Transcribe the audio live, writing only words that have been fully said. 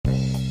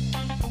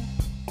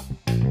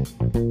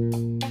Cheese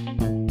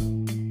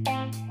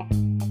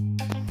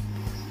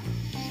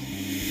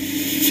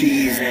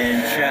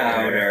and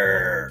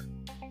Chowder.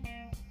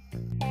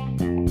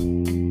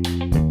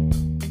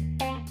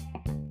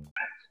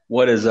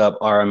 What is up,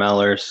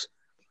 RMLers?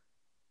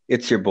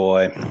 It's your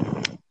boy,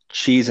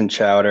 Cheese and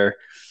Chowder,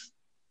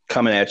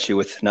 coming at you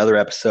with another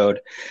episode.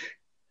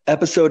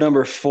 Episode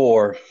number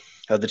 4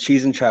 of the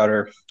Cheese and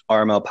Chowder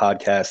RML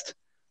podcast.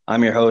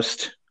 I'm your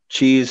host,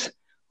 Cheese,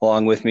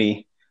 along with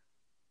me,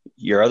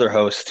 your other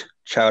host,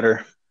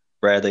 Chowder.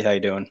 Bradley, how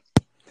you doing?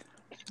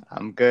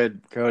 I'm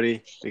good,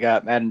 Cody. We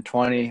got Madden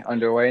 20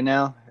 underway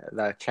now.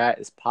 The chat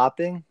is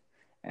popping,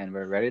 and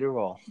we're ready to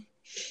roll.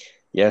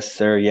 Yes,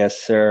 sir. Yes,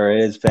 sir.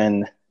 It has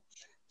been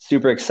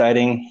super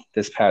exciting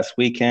this past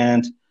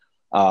weekend.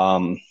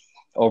 Over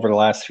the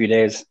last few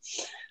days,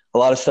 a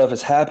lot of stuff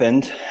has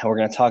happened, and we're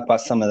going to talk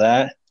about some of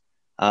that.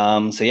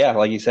 So yeah,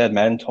 like you said,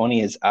 Madden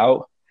 20 is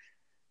out.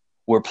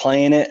 We're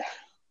playing it.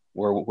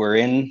 We're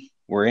in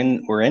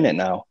it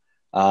now.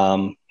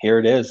 Here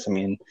it is. I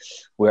mean,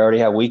 we already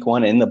have week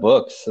 1 in the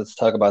books. Let's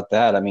talk about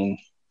that. I mean,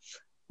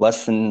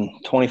 less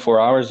than 24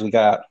 hours, we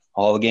got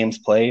all the games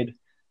played.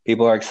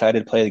 People are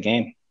excited to play the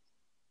game.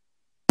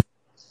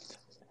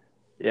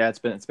 Yeah, it's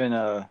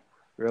been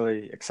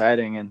really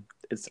exciting, and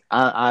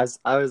I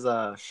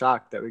was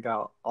shocked that we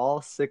got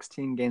all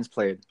 16 games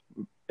played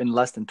in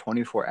less than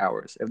 24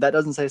 hours. If that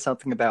doesn't say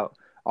something about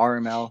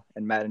RML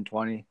and Madden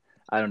 20,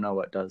 I don't know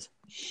what does.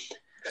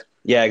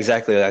 Yeah,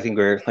 exactly. I think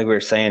we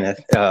were saying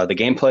that the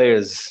gameplay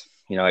is,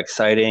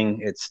 exciting.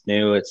 It's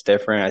new. It's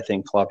different. I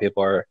think a lot of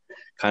people are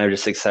kind of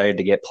just excited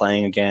to get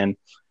playing again.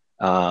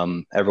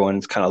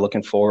 Everyone's kind of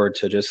looking forward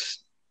to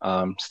just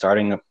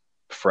starting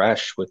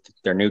fresh with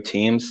their new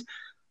teams.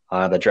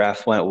 The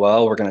draft went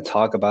well. We're going to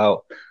talk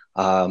about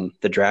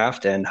the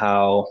draft and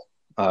how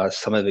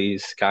some of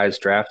these guys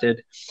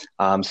drafted.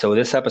 So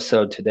this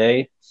episode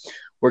today,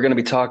 we're going to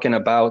be talking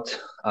about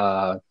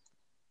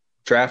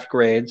draft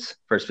grades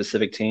for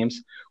specific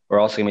teams. We're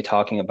also going to be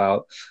talking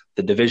about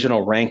the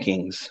divisional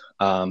rankings.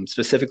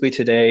 Specifically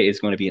today is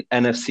going to be an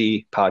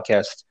NFC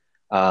podcast.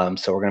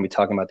 So we're going to be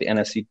talking about the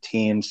NFC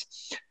teams.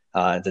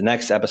 The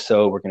next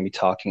episode, we're going to be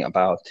talking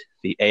about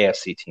the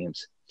AFC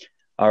teams.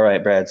 All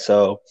right, Brad.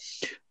 So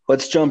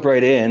let's jump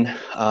right in.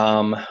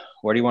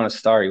 Where do you want to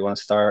start? You want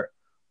to start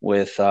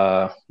with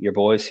your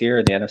boys here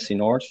in the NFC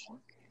North?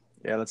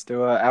 Yeah, let's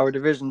do our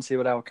division, see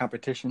what our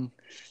competition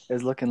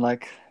is looking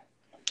like.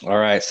 All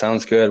right,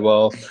 sounds good.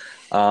 Well,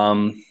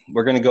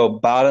 we're going to go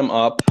bottom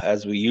up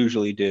as we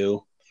usually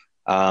do.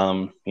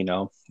 Again,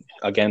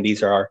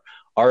 these are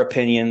our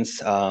opinions,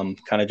 kind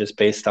of just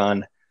based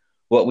on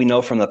what we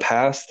know from the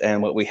past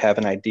and what we have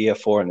an idea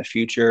for in the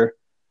future.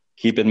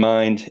 Keep in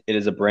mind, it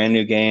is a brand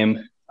new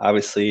game,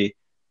 obviously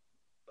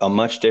a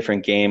much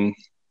different game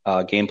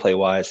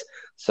gameplay-wise.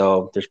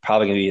 So there's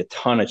probably going to be a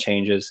ton of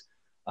changes,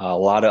 a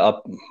lot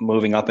of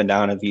moving up and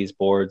down of these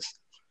boards.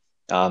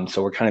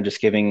 So we're kind of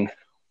just giving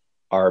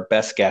our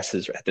best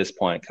guesses at this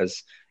point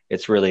because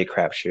it's really a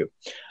crapshoot.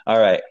 All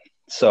right,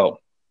 so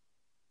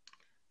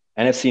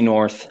NFC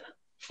North,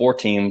 4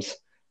 teams.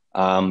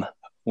 Who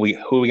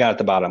we got at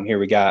the bottom? Here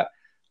we got,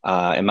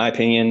 in my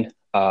opinion,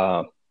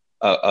 a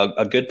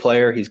good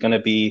player. He's going to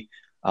be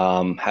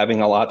having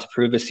a lot to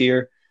prove this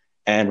year.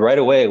 And right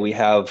away, we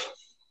have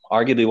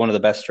arguably one of the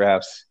best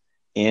drafts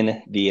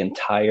in the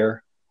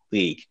entire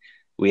league.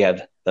 We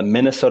have the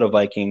Minnesota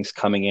Vikings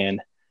coming in,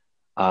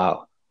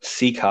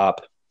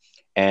 C-Cop.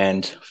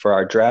 And for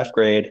our draft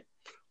grade,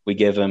 we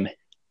give him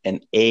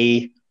an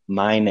A-.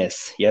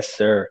 Yes,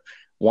 sir.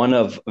 One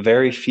of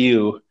very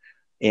few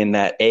in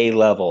that A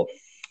level.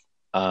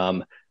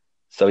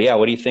 So, yeah,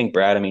 what do you think,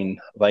 Brad? I mean,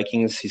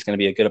 Vikings, he's going to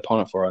be a good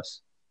opponent for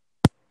us.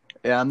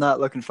 Yeah, I'm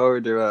not looking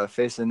forward to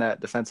facing that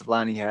defensive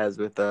line he has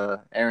with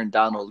Aaron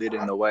Donald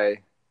leading the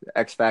way.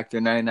 X Factor,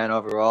 99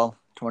 overall,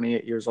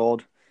 28 years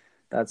old.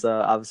 That's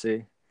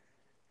obviously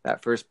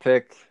that first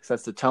pick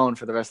sets the tone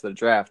for the rest of the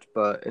draft,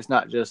 but it's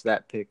not just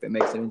that pick that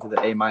makes it into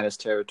the A-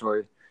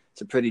 territory.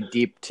 It's a pretty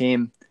deep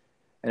team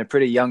and a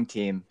pretty young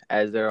team,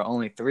 as there are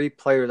only 3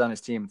 players on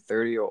his team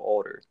 30 or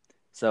older.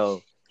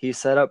 So he's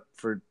set up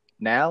for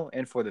now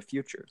and for the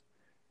future.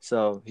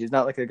 So he's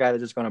not like a guy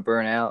that's just going to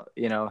burn out,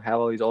 have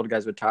all these old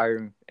guys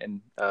retire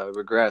and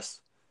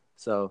regress.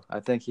 So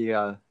I think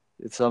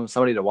it's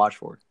somebody to watch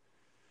for.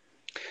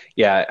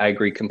 Yeah, I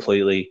agree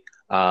completely.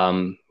 He's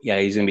going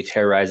to be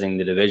terrorizing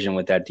the division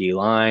with that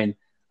D-line.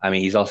 I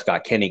mean, he's also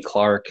got Kenny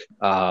Clark,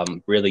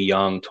 really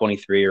young,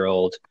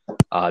 23-year-old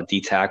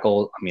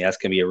D-tackle. I mean, that's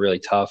going to be a really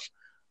tough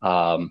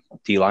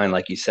D-line,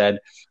 like you said.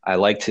 I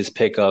liked his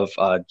pick of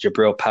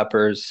Jabril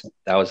Peppers.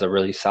 That was a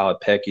really solid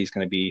pick. He's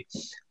going to be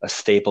a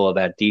staple of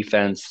that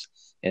defense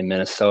in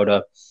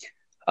Minnesota.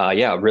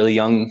 Really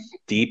young,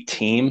 deep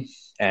team,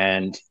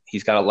 and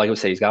he's got, like I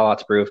said, he's got a lot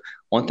to prove.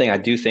 One thing I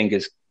do think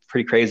is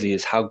pretty crazy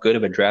is how good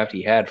of a draft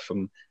he had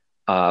from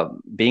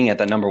being at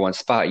that number 1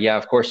 spot. Yeah,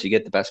 of course, you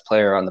get the best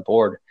player on the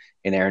board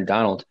in Aaron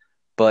Donald,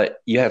 but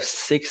you have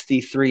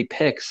 63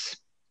 picks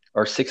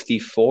or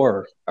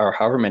 64 or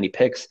however many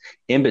picks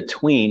in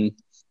between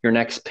your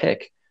next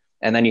pick.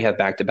 And then you have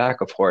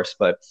back-to-back, of course.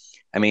 But,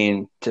 I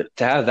mean, to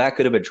have that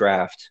good of a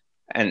draft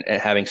and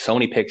having so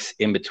many picks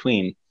in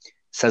between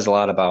says a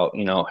lot about,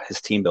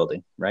 his team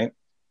building, right?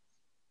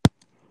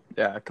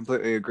 Yeah, I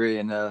completely agree.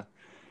 And, I'm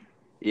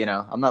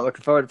not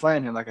looking forward to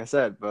playing him, like I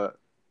said, but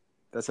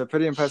that's a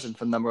pretty impressive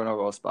for the number one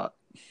overall spot.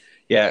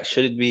 Yeah, it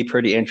should be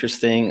pretty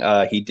interesting.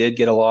 He did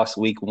get a loss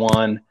week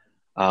 1,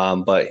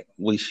 but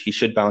he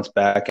should bounce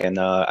back. And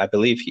I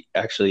believe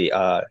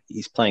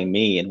he's playing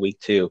me in week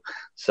 2.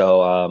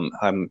 So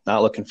I'm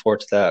not looking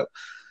forward to that.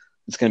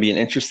 It's going to be an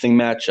interesting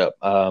matchup.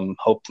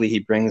 Hopefully he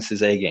brings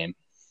his A game.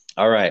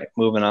 All right,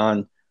 moving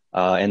on.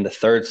 In the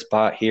third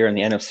spot here in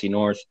the NFC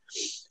North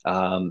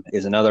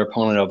is another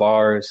opponent of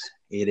ours.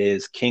 It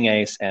is King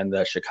Ace and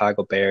the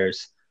Chicago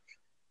Bears.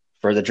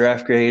 For the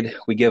draft grade,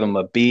 we give them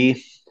a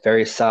B.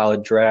 Very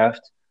solid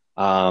draft.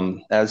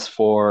 As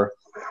for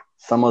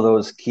some of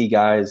those key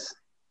guys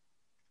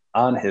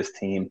on his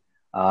team,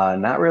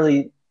 not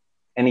really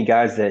any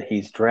guys that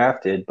he's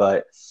drafted,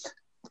 but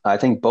I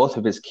think both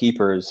of his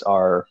keepers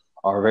are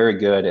very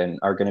good and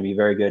are going to be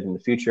very good in the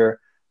future.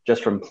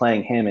 Just from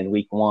playing him in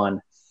week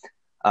 1,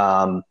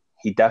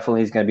 he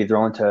definitely is going to be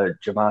thrown to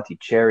Javonte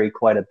Cherry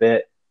quite a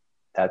bit.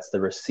 That's the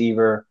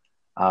receiver.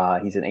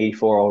 He's an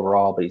 84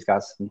 overall, but he's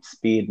got some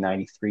speed,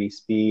 93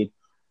 speed.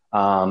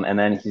 And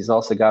then he's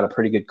also got a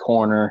pretty good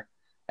corner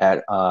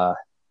at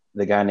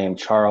the guy named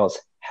Charles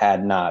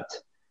Hadnot.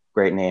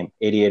 Great name,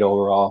 88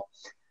 overall.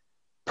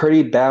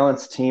 Pretty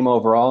balanced team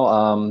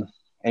overall.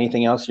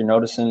 Anything else you're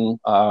noticing?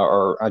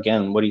 Or,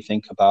 again, what do you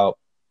think about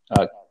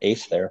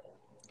Ace there?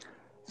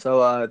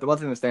 So the one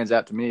thing that stands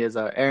out to me is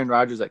Aaron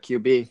Rodgers at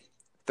QB,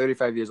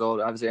 35 years old.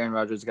 Obviously, Aaron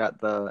Rodgers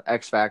got the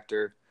X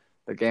factor,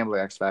 the gambler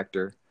X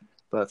factor.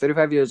 But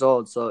 35 years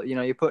old, so,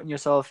 you're putting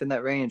yourself in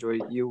that range where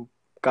you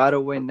got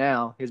to win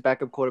now. His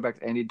backup quarterback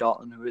is Andy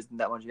Dalton, who isn't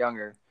that much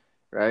younger,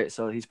 right?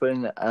 So he's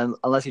putting –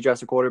 unless he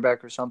drafts a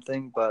quarterback or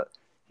something, but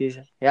he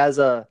has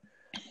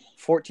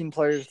 14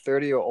 players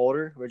 30 or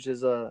older, which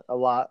is a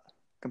lot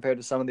compared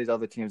to some of these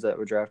other teams that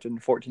were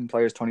drafted. 14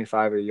 players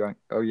 25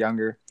 or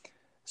younger.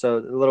 So a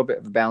little bit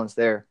of a balance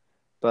there.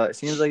 But it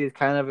seems like he's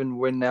kind of in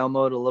win-now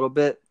mode a little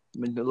bit. I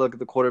mean, look at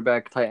the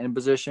quarterback tight end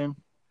position,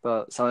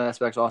 but some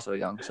aspects also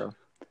young, so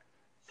 –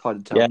 hard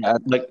to tell. Yeah,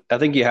 I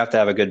think you have to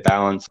have a good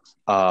balance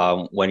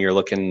when you're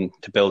looking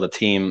to build a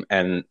team,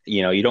 and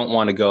you don't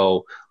want to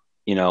go.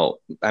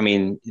 I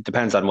mean, it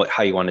depends on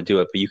how you want to do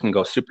it, but you can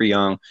go super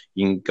young,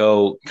 you can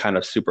go kind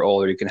of super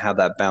old, or you can have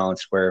that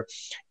balance where,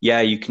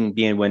 yeah, you can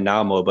be in win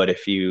now mode, but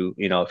if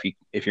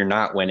you're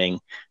not winning,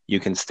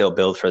 you can still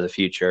build for the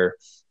future,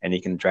 and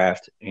you can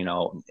draft, in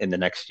the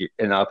next year,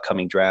 in the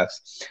upcoming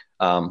drafts.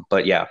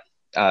 But yeah,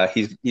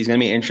 he's going to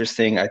be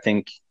interesting. I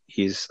think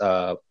he's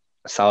a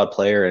solid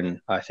player, and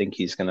I think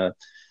he's going to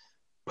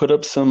put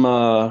up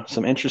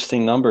some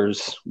interesting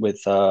numbers with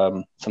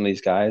some of these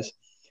guys.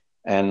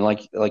 And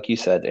like you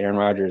said, Aaron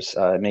Rodgers,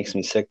 it makes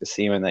me sick to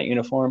see him in that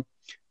uniform.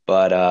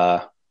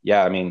 But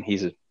yeah, I mean,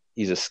 he's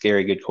a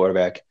scary good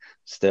quarterback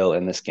still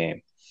in this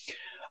game.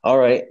 All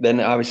right, then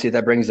obviously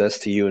that brings us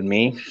to you and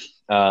me.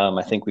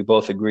 I think we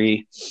both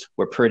agree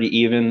we're pretty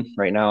even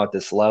right now at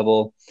this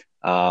level.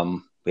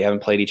 We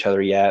haven't played each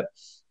other yet.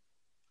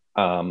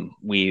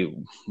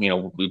 We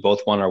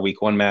both won our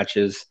week 1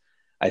 matches.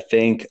 I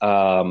think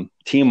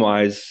team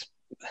wise,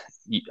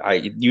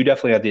 you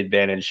definitely have the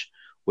advantage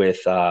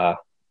with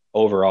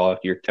overall.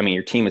 Your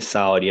team is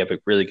solid. You have a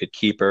really good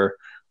keeper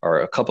or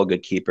a couple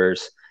good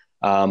keepers.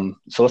 So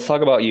let's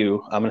talk about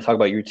you. I'm going to talk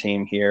about your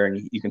team here,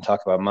 and you can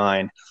talk about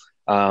mine.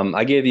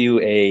 I gave you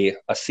a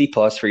C+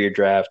 for your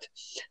draft.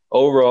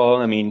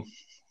 Overall, I mean,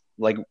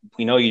 like,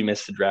 we know you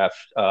missed the draft.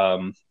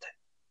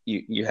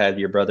 You had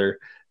your brother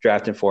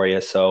drafting for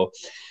you. So,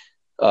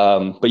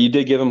 but you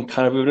did give him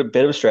kind of a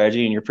bit of a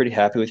strategy, and you're pretty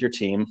happy with your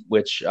team,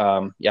 which,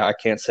 yeah, I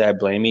can't say I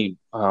blame you.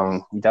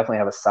 You definitely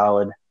have a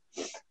solid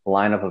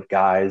lineup of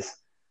guys.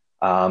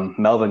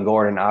 Melvin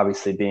Gordon,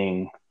 obviously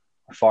being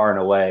far and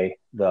away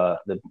the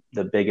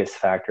biggest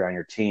factor on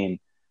your team.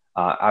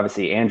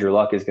 Obviously, Andrew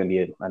Luck is going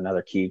to be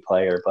another key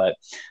player, but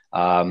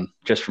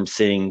just from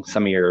seeing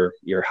some of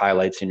your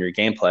highlights in your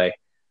gameplay,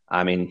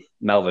 I mean,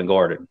 Melvin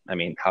Gordon. I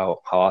mean,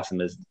 how awesome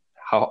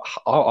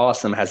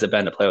has it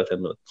been to play with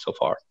him so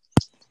far?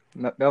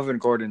 Melvin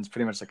Gordon's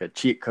pretty much like a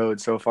cheat code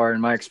so far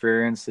in my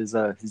experience. His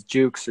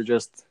jukes are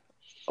just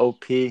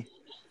OP,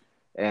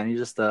 and he's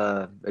just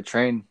a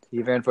train.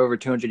 He ran for over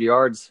 200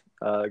 yards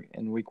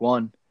in week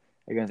 1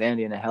 against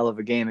Andy in a hell of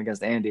a game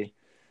against Andy,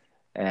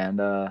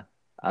 and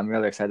I'm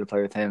really excited to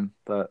play with him.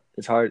 But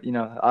it's hard,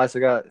 I also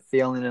got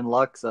Thielen and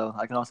Luck, so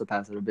I can also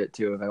pass it a bit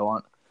too if I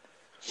want.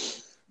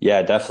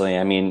 Yeah, definitely.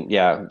 I mean,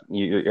 yeah,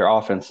 your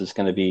offense is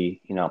going to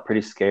be,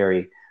 pretty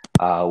scary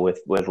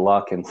with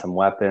Luck and some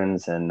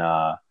weapons, and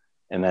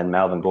then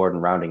Melvin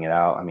Gordon rounding it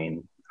out. I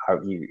mean,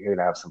 you're going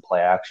to have some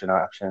play action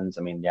options.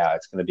 I mean, yeah,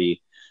 it's going to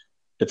be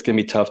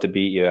tough to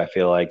beat you. I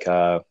feel like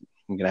I'm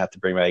going to have to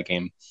bring my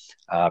game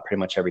pretty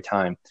much every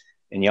time.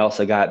 And you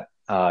also got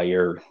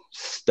your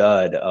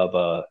stud of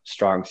a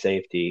strong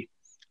safety,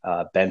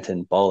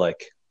 Benton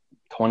Bullock,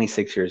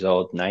 26 years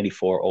old,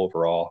 94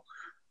 overall.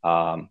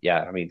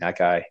 Yeah, I mean, that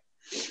guy,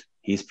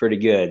 he's pretty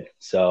good.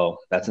 So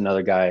that's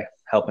another guy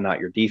helping out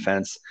your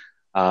defense.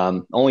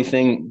 Only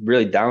thing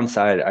really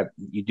downside,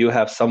 you do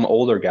have some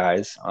older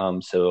guys.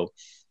 So,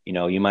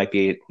 you might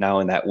be now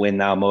in that win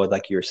now mode,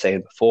 like you were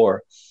saying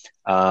before.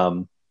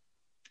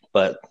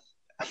 But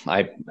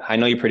I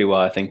know you pretty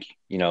well. I think,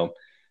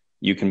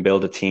 you can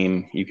build a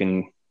team, you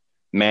can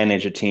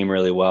manage a team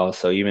really well.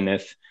 So even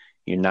if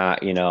you're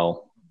not,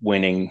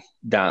 winning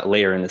down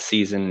later in the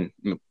season,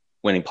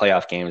 winning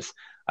playoff games,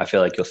 I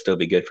feel like you'll still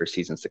be good for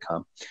seasons to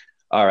come.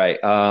 All right.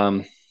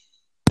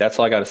 That's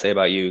all I got to say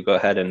about you. Go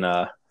ahead and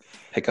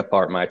pick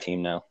apart my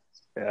team now.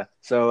 Yeah.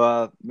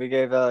 So we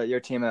gave your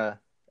team a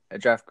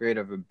draft grade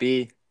of a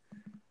B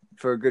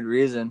for a good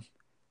reason.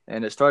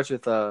 And it starts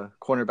with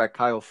cornerback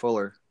Kyle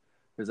Fuller,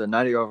 who's a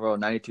 90 overall,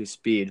 92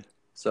 speed.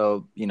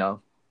 So,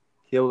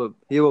 he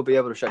will be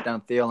able to shut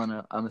down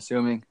Thielen, I'm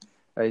assuming.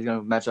 He's going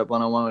to match up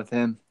one-on-one with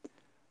him.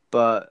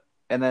 And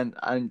then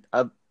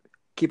I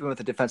keep him with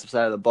the defensive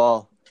side of the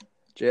ball.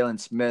 Jalen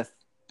Smith,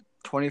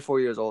 24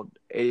 years old,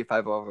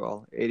 85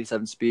 overall,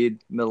 87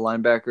 speed, middle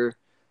linebacker.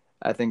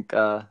 I think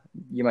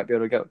you might be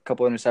able to get a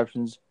couple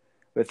interceptions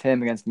with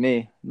him against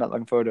me. I'm not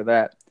looking forward to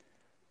that.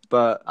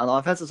 But on the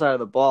offensive side of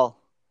the ball,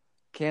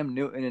 Cam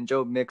Newton and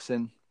Joe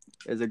Mixon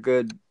is a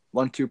good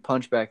 1-2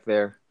 punch back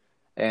there.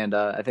 And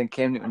I think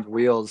Cam Newton's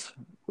wheels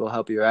will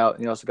help you out.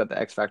 And you also got the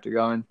X Factor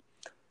going.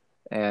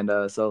 And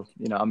so,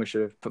 I'll make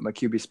sure to put my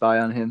QB spy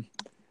on him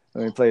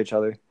when we play each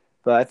other.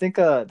 But I think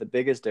the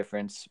biggest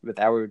difference with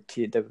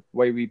the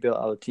way we built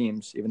our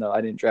teams, even though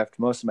I didn't draft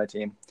most of my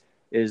team,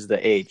 is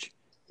the age.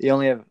 You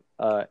only have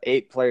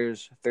 8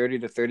 players 30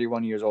 to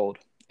 31 years old,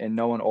 and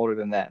no one older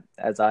than that.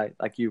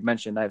 Like you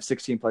mentioned, I have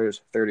 16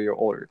 players 30 or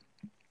older.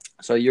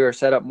 So you're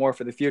set up more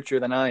for the future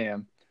than I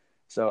am.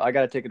 So I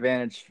got to take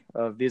advantage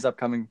of these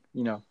upcoming,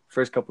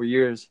 first couple of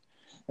years.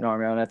 And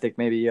I think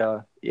maybe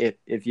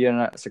if you're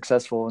not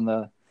successful in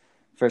the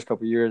first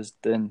couple of years,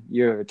 then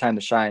you have a time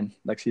to shine,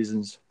 like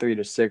seasons 3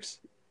 to 6.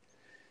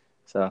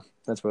 So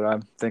that's what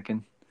I'm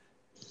thinking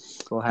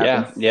will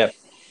happen. Yeah.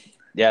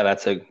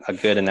 That's a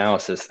good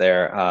analysis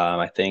there.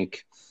 I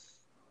think,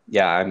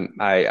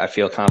 I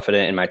feel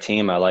confident in my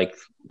team. I like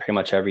pretty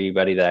much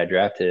everybody that I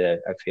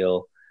drafted. I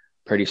feel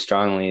pretty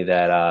strongly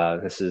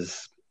that this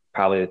is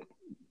probably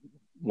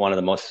one of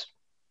the most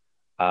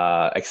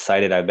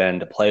excited I've been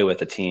to play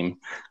with a team,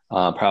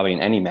 probably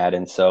in any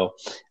Madden. So,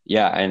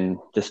 and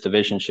this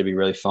division should be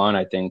really fun.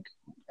 I think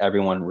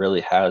everyone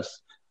really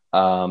has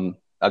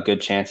a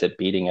good chance at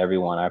beating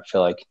everyone. I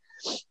feel like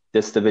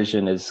this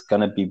division is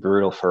going to be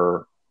brutal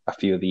for a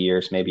few of the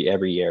years, maybe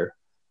every year.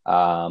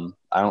 I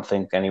don't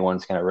think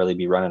anyone's going to really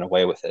be running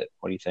away with it.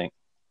 What do you think?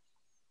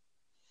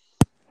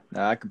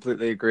 No, I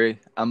completely agree.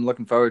 I'm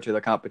looking forward to the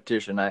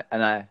competition.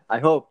 I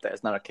hope that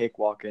it's not a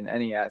cakewalk in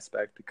any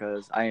aspect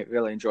because I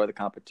really enjoy the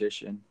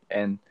competition.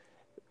 And,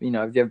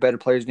 if you have better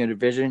players in your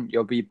division,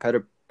 you'll be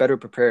better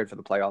prepared for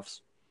the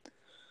playoffs.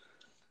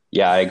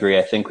 Yeah, I agree.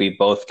 I think we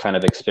both kind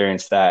of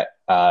experienced that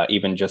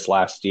even just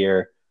last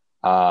year,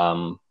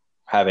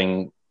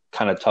 having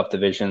kind of tough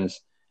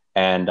divisions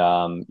and,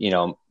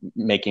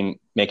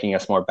 making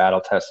us more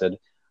battle tested,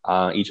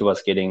 each of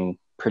us getting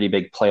pretty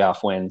big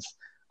playoff wins.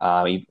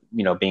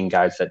 Being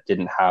guys that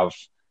didn't have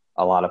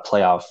a lot of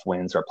playoff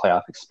wins or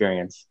playoff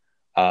experience.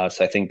 So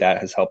I think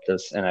that has helped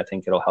us, and I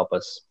think it'll help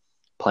us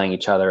playing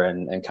each other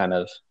and kind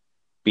of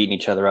beating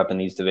each other up in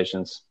these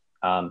divisions.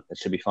 It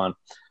should be fun.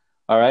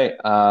 All right,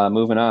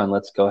 moving on.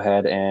 Let's go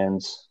ahead and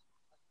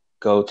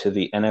go to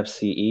the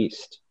NFC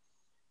East.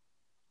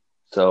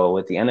 So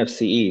with the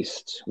NFC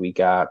East, we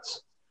got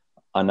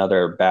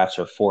another batch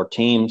of 4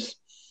 teams.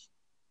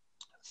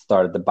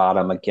 Start at the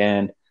bottom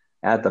again.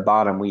 At the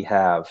bottom, we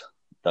have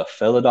the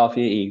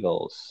Philadelphia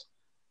Eagles.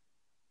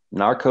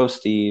 Narco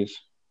Steve,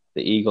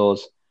 the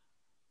Eagles.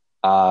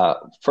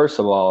 First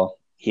of all,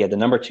 he had the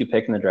number 2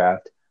 pick in the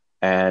draft.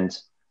 And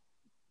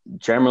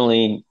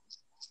generally,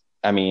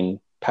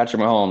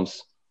 Patrick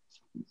Mahomes,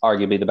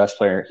 arguably the best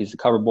player. He's the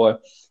cover boy,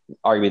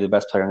 arguably the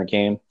best player in the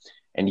game.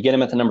 And you get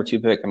him at the number 2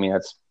 pick.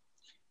 It's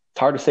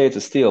hard to say it's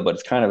a steal, but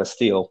it's kind of a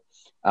steal.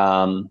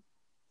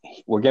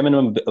 We're giving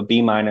him a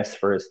B-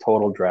 for his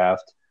total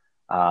draft.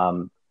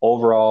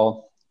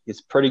 Overall,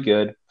 he's pretty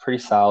good, pretty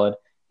solid.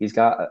 He's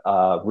got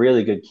a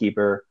really good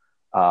keeper,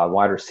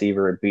 wide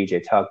receiver,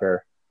 B.J.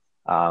 Tucker,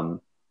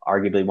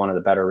 arguably one of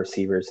the better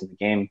receivers in the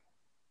game.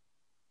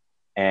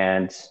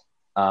 And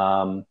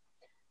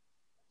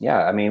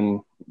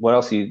what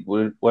else you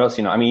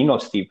know? You know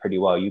Steve pretty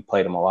well. You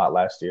played him a lot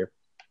last year.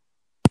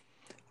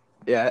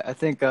 Yeah, I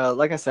think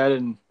like I said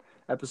in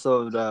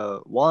episode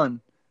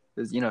 1,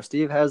 is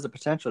Steve has the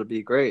potential to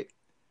be great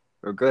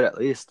or good at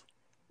least.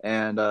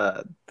 And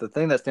the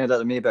thing that stands out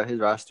to me about his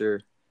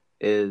roster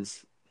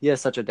is he has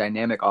such a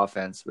dynamic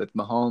offense with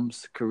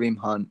Mahomes, Kareem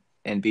Hunt,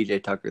 and B.J.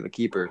 Tucker, the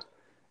keeper,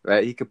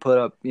 right? He could put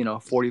up,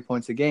 40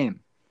 points a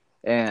game.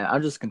 And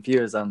I'm just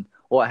confused on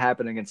what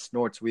happened against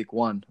Snorts week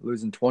 1,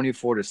 losing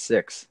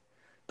 24-6.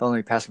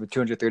 Only passing for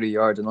 230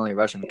 yards and only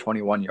rushing for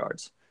 21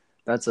 yards.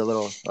 That's a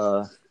little,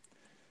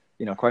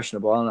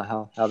 questionable. I don't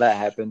know how that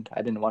happened.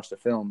 I didn't watch the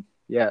film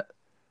yet,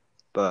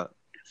 but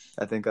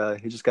I think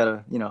you just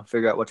gotta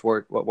figure out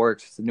what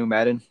works. It's a new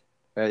Madden,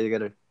 right? You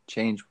gotta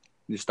change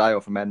your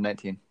style from Madden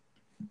 19.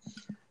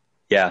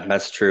 Yeah,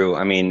 that's true.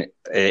 I mean,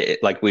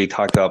 like we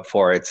talked about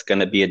before, it's going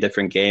to be a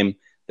different game.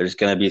 There's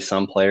going to be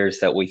some players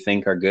that we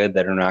think are good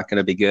that are not going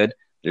to be good.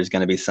 There's going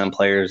to be some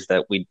players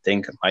that we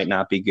think might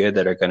not be good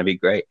that are going to be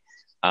great.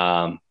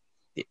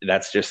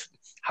 That's just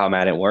how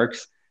Madden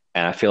works.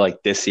 And I feel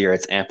like this year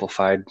it's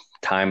amplified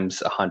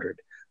times 100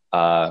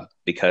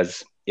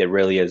 because it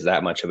really is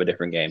that much of a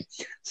different game.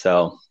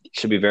 So it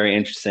should be very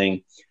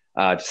interesting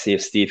to see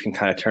if Steve can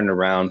kind of turn it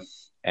around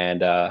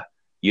and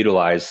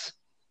utilize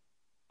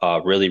a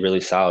really,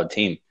 really solid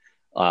team.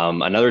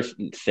 Another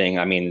thing,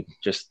 I mean,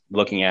 just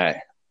looking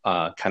at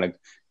kind of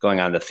going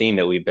on the theme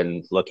that we've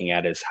been looking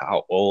at is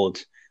how old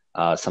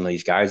some of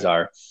these guys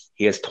are.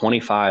 He has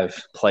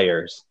 25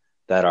 players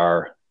that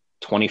are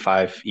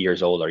 25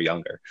 years old or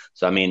younger.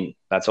 So, I mean,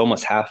 that's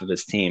almost half of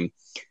his team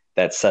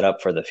that's set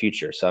up for the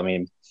future. So, I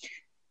mean,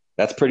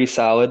 that's pretty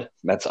solid.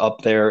 That's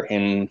up there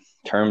in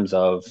terms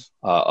of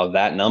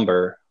that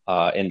number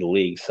in the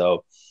league.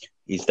 So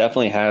he's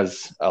definitely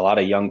has a lot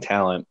of young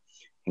talent,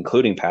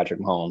 including Patrick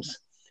Mahomes.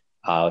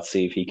 Let's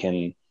see if he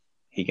can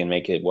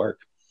make it work.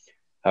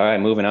 All right,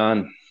 moving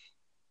on.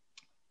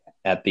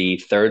 At the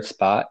third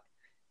spot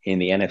in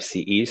the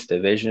NFC East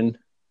division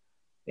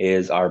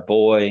is our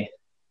boy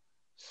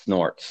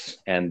Snorts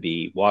and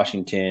the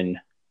Washington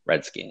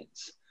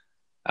Redskins.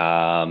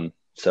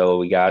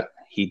 So he got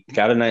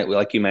a night,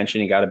 like you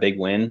mentioned, he got a big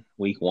win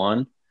week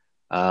 1.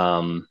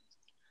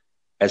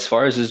 As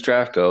far as his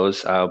draft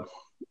goes,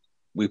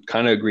 we've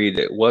kind of agreed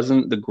it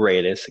wasn't the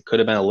greatest. It could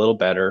have been a little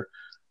better.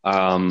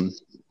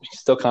 He's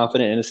still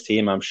confident in his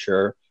team, I'm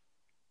sure.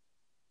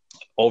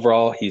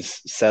 Overall,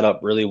 he's set up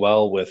really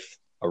well with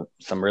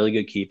some really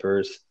good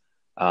keepers.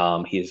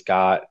 He's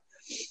got,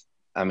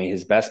 I mean,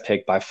 his best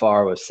pick by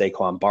far was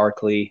Saquon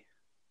Barkley.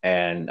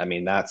 And, I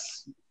mean,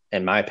 that's,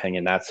 in my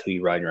opinion, that's who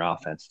you run your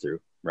offense through,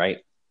 right?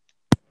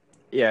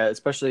 Yeah,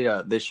 especially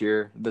this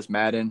year, this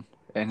Madden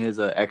and his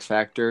X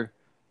Factor.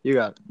 You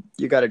got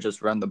to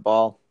just run the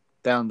ball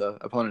down the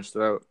opponent's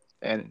throat,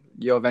 and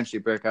you'll eventually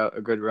break out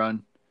a good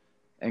run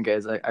and get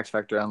his X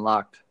Factor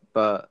unlocked.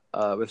 But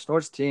with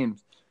Snort's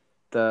teams,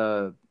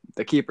 the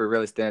keeper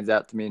really stands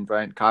out to me in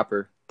Bryant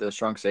Copper, the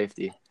strong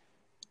safety.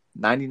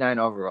 99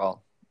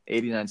 overall,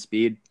 89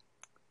 speed.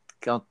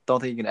 Don't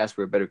think you can ask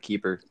for a better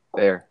keeper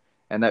there.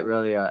 And that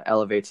really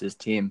elevates his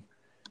team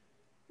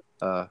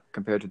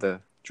compared to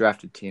the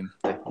drafted team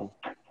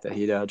that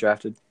he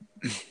drafted.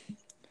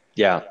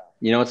 Yeah.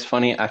 You know, it's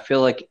funny. I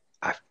feel like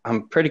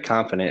I'm pretty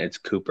confident it's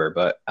Cooper,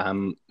 but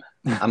I'm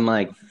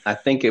like, I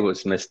think it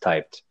was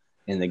mistyped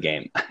in the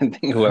game. I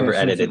think whoever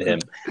edited him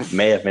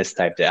may have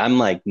mistyped it. I'm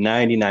like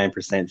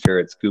 99% sure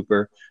it's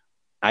Cooper.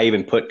 I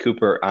even put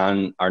Cooper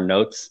on our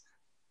notes,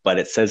 but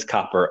it says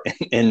Copper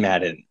in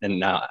Madden.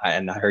 And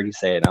I heard you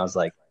say it, and I was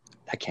like,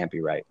 that can't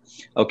be right.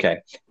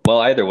 Okay. Well,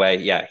 either way,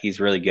 yeah, he's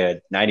really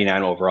good.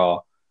 99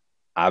 overall.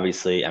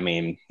 Obviously, I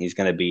mean, he's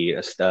going to be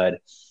a stud.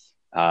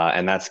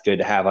 And that's good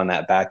to have on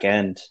that back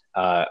end.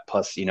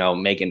 Plus,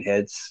 making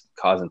hits,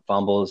 causing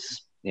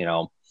fumbles,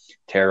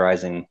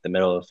 terrorizing the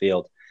middle of the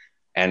field,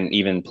 and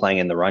even playing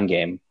in the run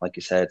game. Like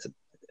you said, it's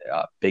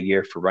a big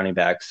year for running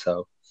backs.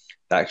 So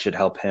that should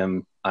help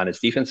him on his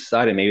defensive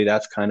side. And maybe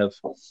that's kind of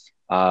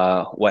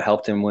what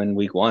helped him win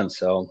week 1.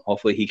 So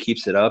hopefully he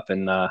keeps it up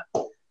and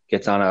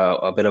gets on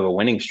a bit of a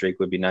winning streak.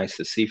 Would be nice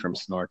to see from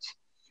Snorts.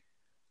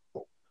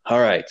 All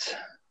right.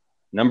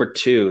 Number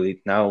 2,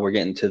 now we're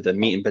getting to the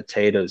meat and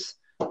potatoes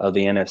of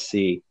the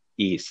NFC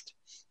East.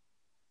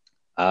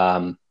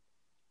 I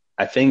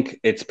think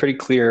it's pretty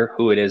clear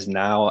who it is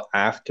now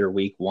after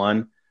week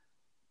 1,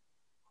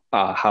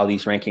 how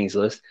these rankings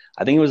list.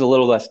 I think it was a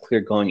little less clear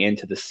going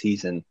into the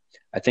season.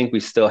 I think we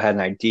still had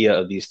an idea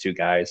of these two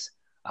guys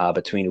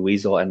between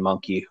Weasel and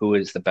Monkey, who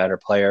is the better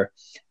player.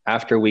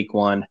 After week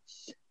 1,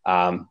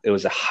 it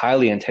was a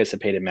highly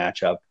anticipated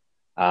matchup.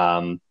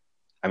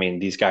 I mean,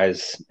 these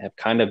guys have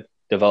kind of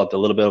developed a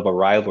little bit of a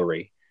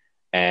rivalry,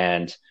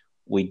 and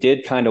we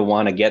did kind of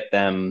want to get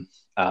them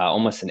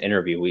almost an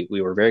interview.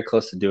 We were very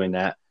close to doing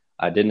that.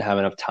 I didn't have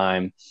enough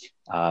time.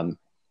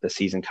 The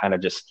season kind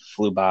of just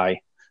flew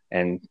by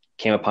and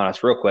came upon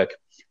us real quick.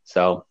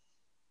 So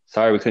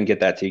sorry we couldn't get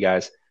that to you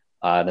guys.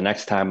 The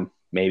next time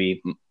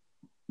maybe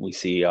we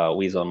see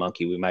Weasel and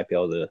Monkey, we might be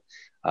able to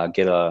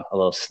get a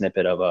little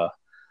snippet of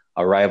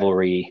a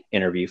rivalry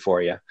interview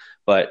for you.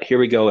 But here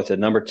we go with the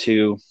number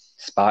 2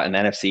 spot in the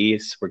NFC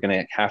East. We're going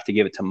to have to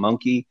give it to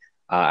Monkey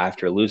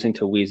after losing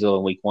to Weasel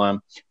in week 1.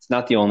 It's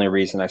not the only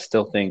reason. I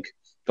still think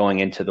going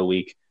into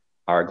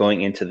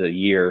the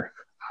year,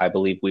 I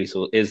believe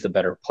Weasel is the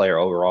better player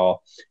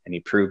overall, and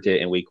he proved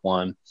it in week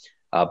 1.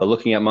 But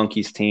looking at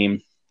Monkey's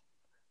team,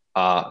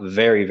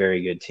 very,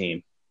 very good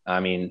team.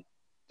 I mean,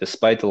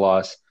 despite the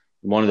loss,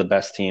 one of the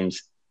best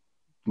teams,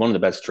 one of the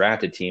best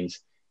drafted teams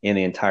in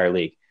the entire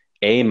league.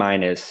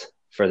 A-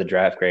 for the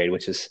draft grade,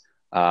 which is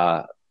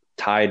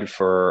tied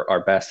for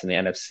our best in the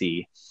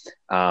NFC.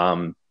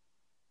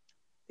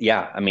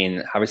 yeah, I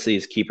mean, obviously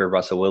his keeper,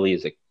 Russell Willie,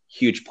 is a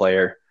huge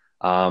player.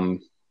 Who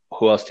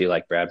else do you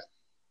like, Brad?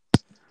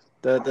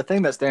 The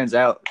thing that stands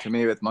out to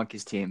me with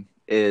Monkey's team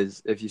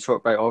is if you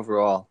sort by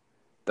overall,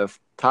 the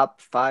top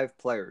 5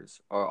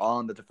 players are all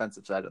on the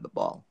defensive side of the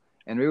ball.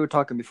 And we were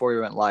talking before we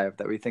went live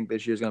that we think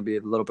this year is going to be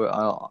a little bit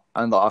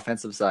on the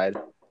offensive side,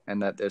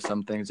 and that there's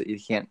some things that you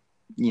can't,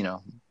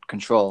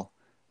 control.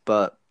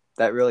 But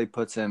that really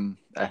puts him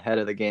ahead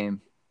of the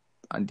game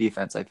on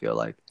defense, I feel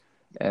like.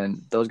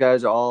 And those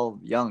guys are all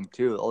young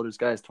too. The oldest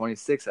guy is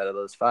 26 out of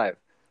those 5.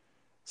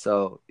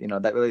 So,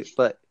 that really,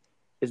 but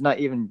it's not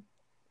even,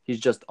 he's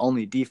just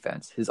only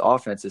defense. His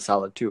offense is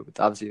solid too. It's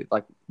obviously,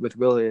 like with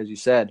Willie, as you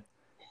said,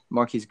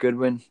 Marquise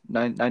Goodwin,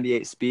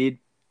 98 speed.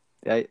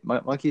 Yeah,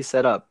 Monkey's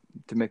set up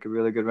to make a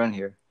really good run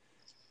here.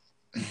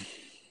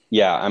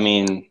 Yeah, I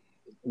mean,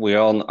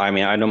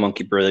 I know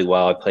Monkey really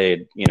well. I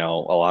played, a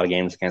lot of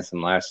games against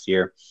him last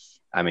year.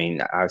 I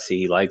mean, obviously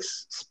he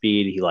likes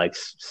speed. He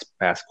likes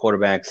fast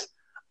quarterbacks.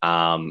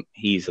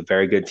 He's a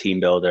very good team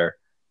builder.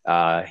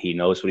 He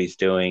knows what he's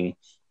doing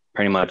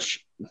pretty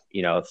much,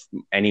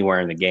 anywhere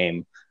in the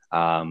game.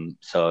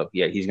 So,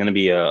 yeah, he's going to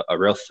be a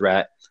real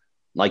threat.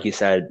 Like you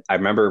said, I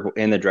remember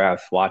in the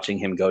draft watching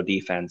him go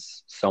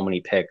defense, so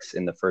many picks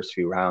in the first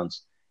few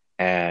rounds.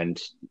 And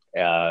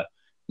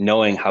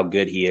knowing how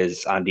good he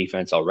is on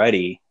defense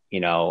already,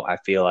 I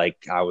feel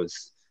like I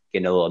was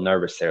getting a little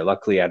nervous there.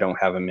 Luckily, I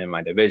don't have him in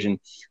my division,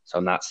 so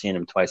I'm not seeing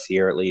him twice a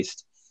year at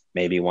least,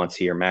 maybe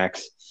once a year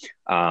max.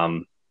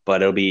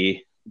 But it'll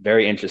be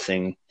very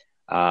interesting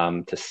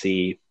to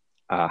see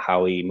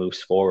how he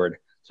moves forward,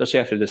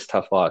 especially after this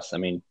tough loss. I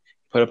mean, he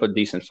put up a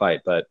decent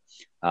fight, but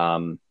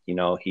there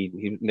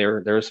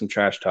was some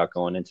trash talk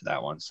going into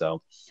that one,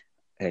 so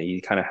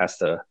he kind of has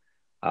to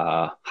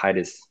hide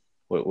his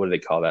what do they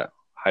call that?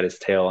 Hide his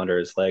tail under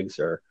his legs,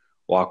 or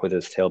walk with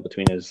his tail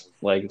between his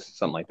legs,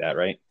 something like that,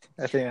 right?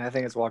 I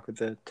think it's walk with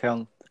the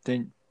tail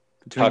between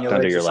tucked your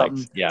under legs, your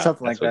legs. Yeah,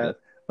 something like that.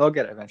 We'll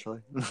get it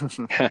eventually.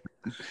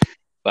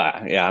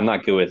 But yeah, I'm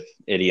not good with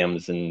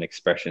idioms and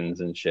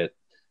expressions and shit.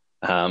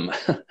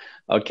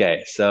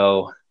 Okay,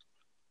 so,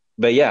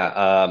 but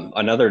yeah,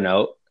 another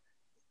note,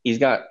 he's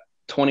got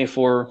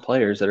 24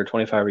 players that are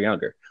 25 or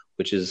younger,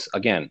 which is,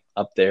 again,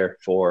 up there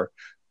for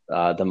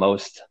the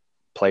most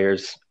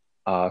players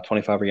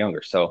 25 or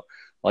younger. So,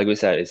 like we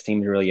said, his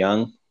team's really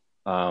young,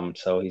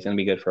 so he's going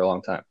to be good for a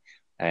long time.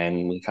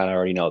 And we kind of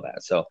already know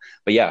that. So,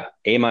 but yeah,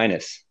 A-,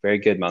 very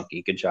good,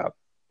 Monkey. Good job.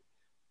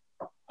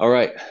 All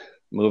right,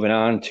 moving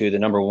on to the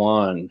number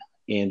 1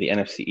 in the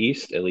NFC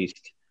East, at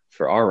least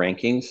for our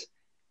rankings.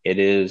 It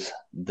is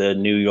the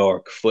New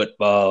York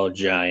Football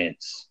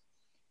Giants.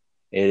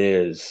 It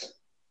is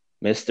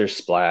Mr.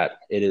 Splat.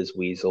 It is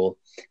Weasel.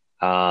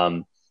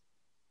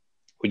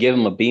 We give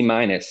him a B-.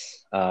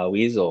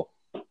 Weasel.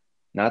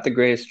 Not the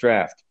greatest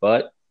draft,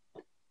 but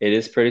it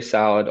is pretty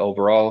solid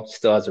overall.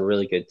 Still has a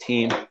really good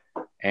team.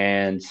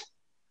 And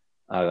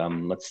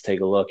let's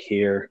take a look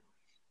here.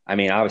 I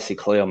mean, obviously,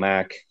 Khalil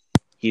Mack,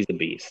 he's a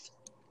beast.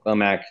 Khalil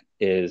Mack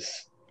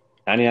is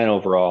 99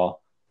 overall.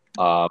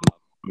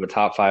 The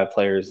top 5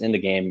 players in the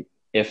game,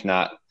 if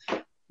not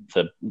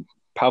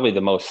probably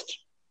the most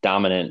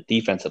dominant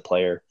defensive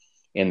player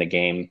in the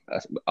game,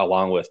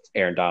 along with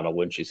Aaron Donald,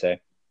 wouldn't you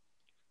say?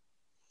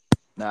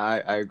 No,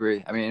 I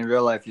agree. I mean, in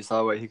real life, you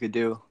saw what he could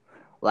do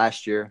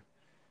last year,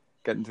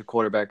 getting to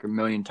quarterback a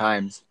million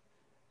times.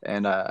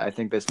 And I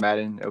think this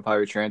Madden, it'll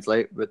probably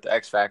translate with the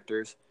X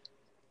factors.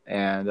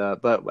 And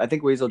but I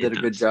think Weasel did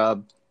a good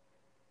job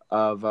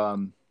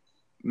of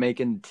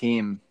making the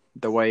team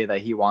the way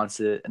that he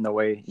wants it, and the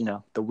way,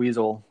 the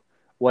Weasel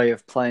way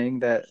of playing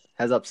that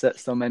has upset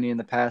so many in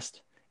the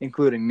past,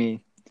 including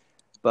me.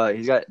 But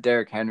he's got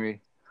Derrick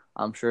Henry.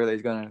 I'm sure that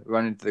he's going to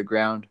run into the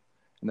ground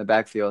in the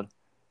backfield.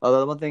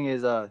 Although the one thing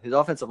is his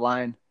offensive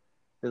line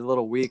is a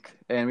little weak,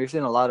 and we've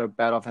seen a lot of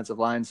bad offensive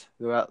lines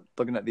throughout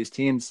looking at these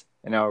teams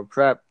in our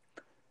prep.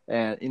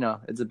 And,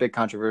 it's a big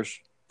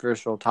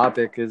controversial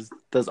topic, is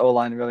does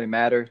O-line really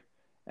matter?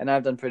 And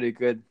I've done pretty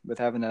good with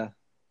having a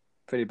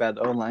pretty bad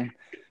O-line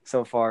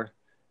so far.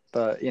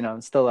 But,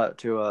 it's still out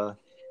to,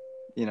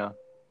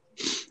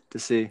 to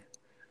see.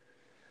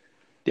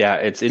 Yeah,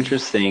 it's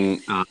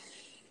interesting.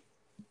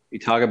 You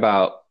talk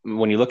about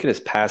when you look at his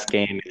pass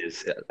game,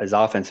 his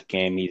offensive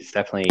game, he's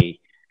definitely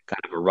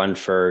kind of a run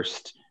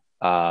first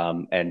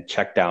and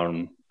check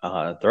down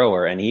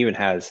thrower. And he even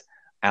has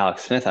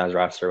Alex Smith on his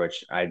roster,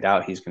 which I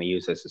doubt he's going to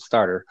use as a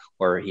starter,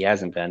 or he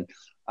hasn't been.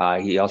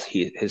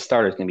 His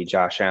starter is going to be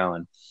Josh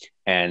Allen.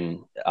 And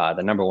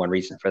the number one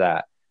reason for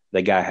that,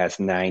 the guy has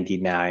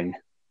 99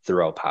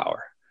 throw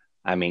power.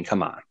 I mean,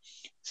 come on.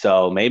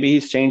 So maybe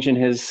he's changing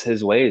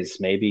his ways.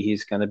 Maybe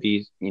he's going to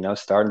be,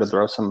 starting to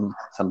throw some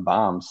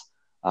bombs.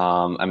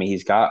 I mean,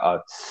 he's got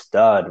a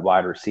stud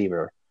wide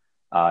receiver,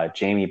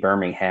 Jamie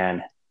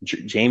Birmingham,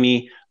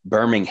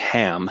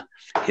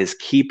 his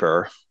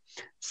keeper,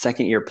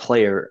 second-year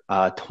player,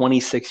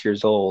 26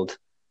 years old,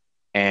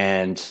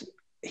 and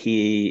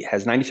he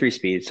has 93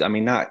 speeds. I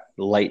mean, not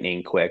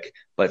lightning quick,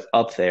 but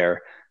up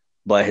there.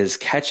 but his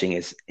catching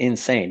is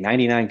insane.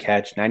 99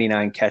 catch,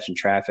 99 catch in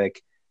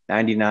traffic,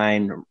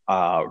 99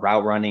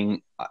 route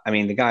running. I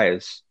mean, the guy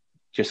is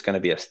just going to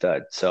be a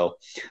stud. So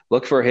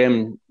look for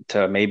him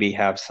to maybe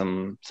have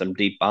some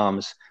deep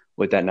bombs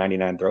with that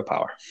 99 throw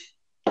power.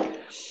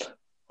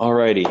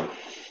 Alrighty,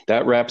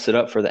 that wraps it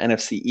up for the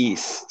NFC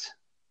East.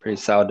 Pretty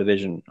solid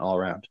division all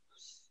around.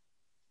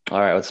 All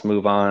right, let's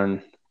move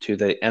on to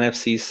the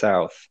NFC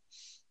South.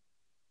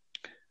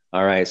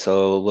 All right,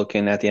 so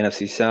looking at the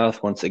NFC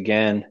South once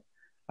again,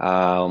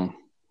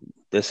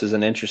 this is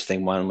an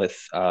interesting one with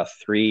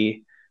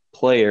 3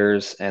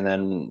 players and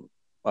then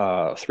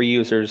 3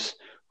 users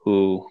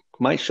who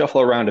might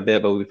shuffle around a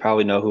bit, but we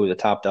probably know who the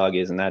top dog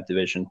is in that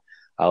division.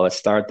 Let's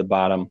start at the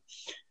bottom.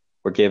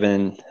 We're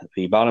giving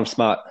the bottom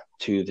spot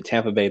to the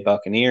Tampa Bay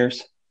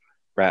Buccaneers,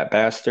 Brat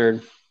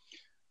Bastard.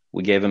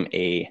 We gave him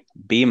a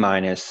B-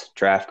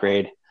 draft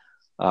grade.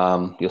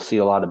 You'll see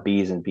a lot of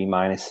B's and B-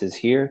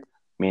 here,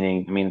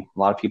 meaning, a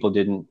lot of people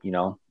didn't,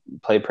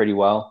 play pretty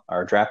well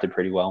or drafted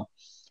pretty well.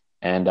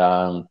 And,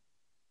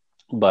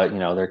 but,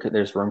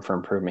 there's room for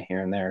improvement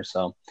here and there.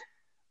 So,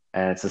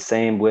 and it's the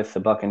same with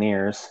the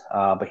Buccaneers,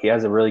 but he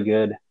has a really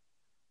good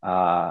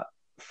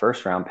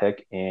first round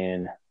pick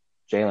in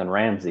Jalen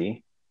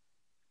Ramsey.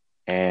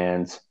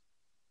 And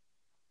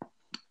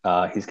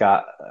he's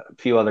got a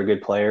few other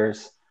good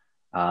players.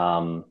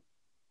 Danielle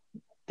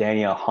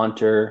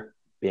Hunter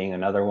being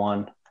another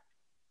one.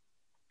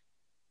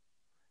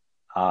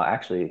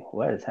 Actually,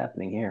 what is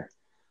happening here?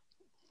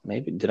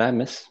 Maybe, did I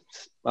miss?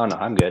 Oh, no,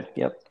 I'm good.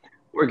 Yep,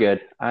 we're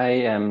good. I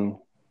am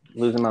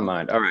losing my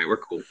mind. All right, we're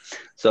cool.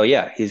 So,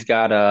 yeah, he's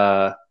got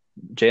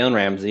Jalen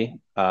Ramsey,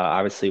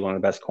 obviously one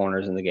of the best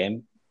corners in the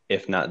game,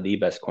 if not the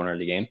best corner of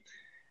the game.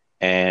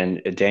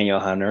 And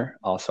Danielle Hunter,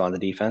 also on the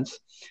defense,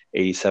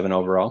 87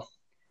 overall.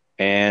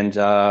 And,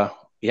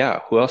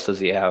 who else does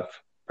he have,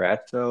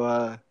 Brad?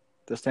 So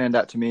the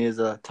standout to me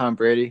is Tom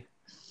Brady.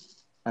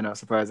 I know,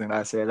 surprising that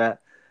I say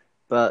that.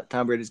 But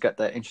Tom Brady's got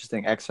that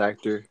interesting X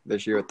factor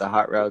this year with the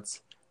hot routes,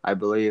 I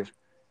believe.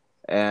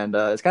 And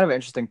it's kind of an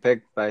interesting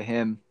pick by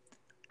him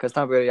because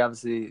Tom Brady,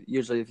 obviously,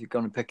 usually if you're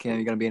going to pick him,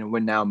 you're going to be in a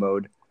win-now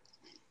mode.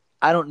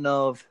 I don't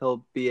know if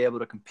he'll be able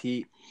to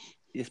compete,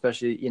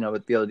 especially,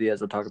 with BLD,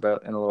 as we'll talk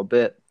about in a little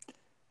bit.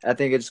 I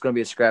think it's just going to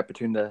be a scrap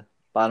between the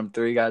bottom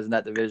 3 guys in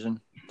that division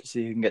to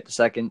see who can get to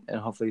second and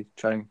hopefully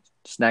try to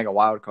snag a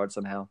wild card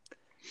somehow.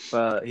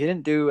 But he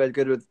didn't do as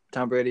good with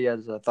Tom Brady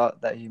as I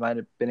thought that he might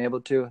have been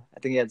able to. I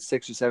think he had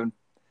 6 or 7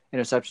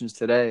 interceptions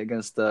today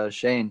against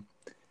Shane.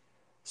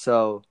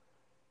 So,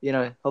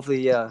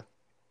 hopefully he,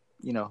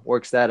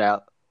 works that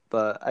out.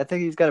 But I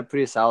think he's got a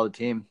pretty solid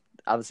team.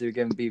 Obviously, we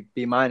give him B-,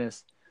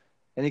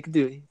 and he can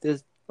do.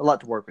 There's a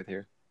lot to work with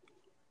here.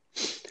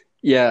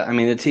 Yeah,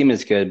 the team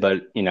is good,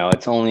 but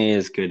it's only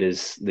as good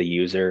as the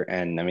user.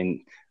 And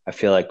I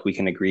feel like we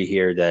can agree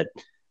here that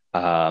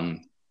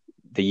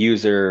the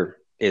user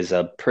is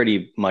a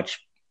pretty much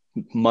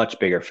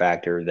bigger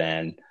factor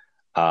than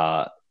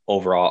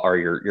overall, or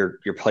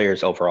your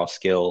player's overall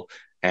skill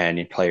and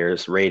your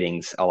player's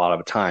ratings a lot of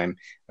the time,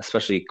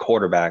 especially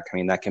quarterback.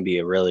 That can be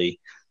a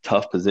really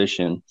tough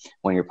position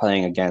when you're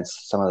playing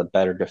against some of the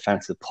better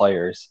defensive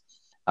players,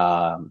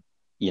 in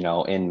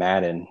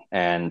Madden.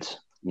 And,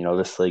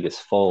 this league is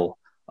full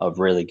of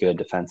really good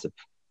defensive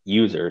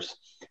users.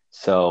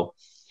 So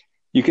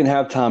you can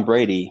have Tom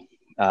Brady,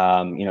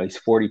 he's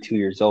 42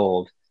 years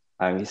old.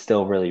 He's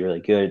still really,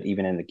 really good,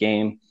 even in the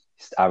game.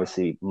 He's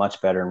obviously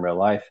much better in real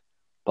life.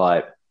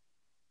 But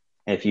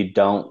if you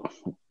don't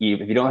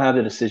have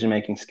the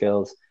decision-making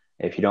skills,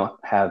 if you don't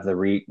have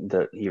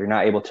you're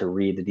not able to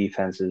read the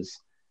defenses,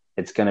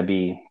 it's going to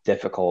be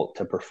difficult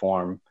to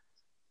perform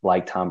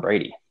like Tom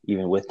Brady,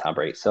 even with Tom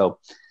Brady. So,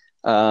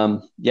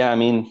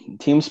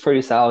 team's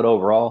pretty solid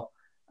overall.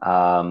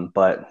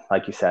 But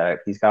like you said,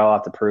 he's got a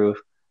lot to prove.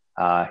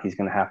 He's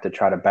going to have to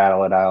try to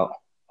battle it out,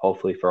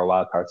 hopefully for a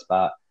wild card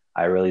spot.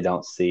 I really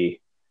don't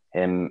see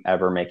him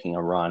ever making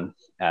a run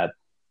at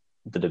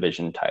the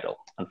division title,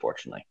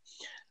 unfortunately.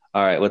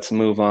 All right, let's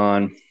move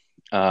on.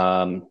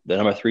 The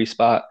number 3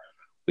 spot,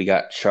 we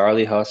got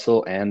Charlie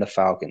Hustle and the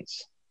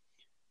Falcons.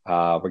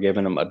 We're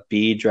giving him a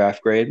B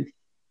draft grade,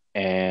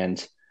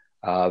 and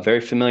a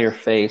very familiar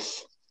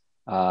face,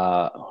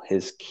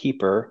 his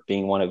keeper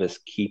being one of his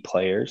key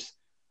players.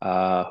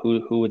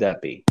 Who would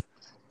that be?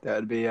 That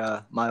would be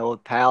my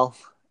old pal,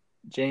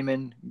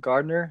 Jamin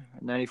Gardner,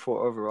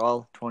 94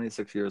 overall,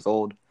 26 years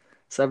old,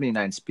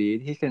 79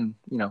 speed. He can,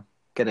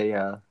 get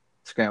a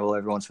scramble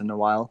every once in a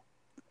while.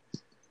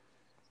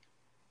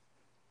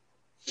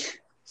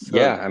 So,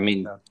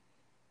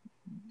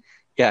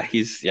 like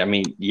you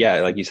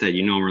said,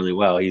 him really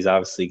well. He's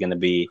obviously going to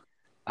be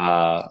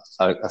a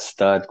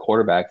stud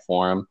quarterback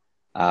for him.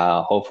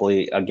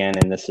 Hopefully, again,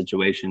 in this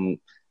situation,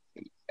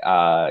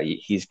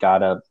 he's got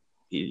to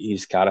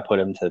put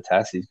him to the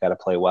test. He's got to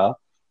play well,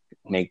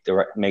 make the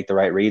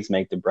right reads,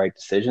 make the right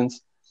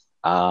decisions.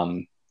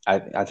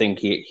 I think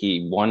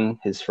he won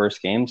his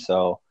first game,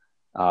 so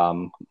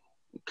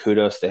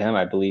kudos to him.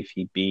 I believe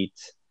he beat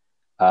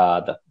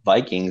the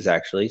Vikings,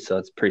 actually, so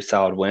it's a pretty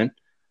solid win.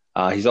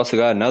 He's also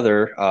got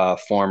another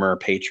former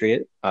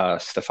Patriot,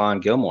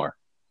 Stephon Gilmore,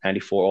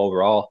 94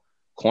 overall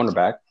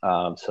cornerback.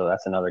 So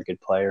that's another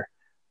good player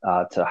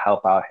to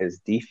help out his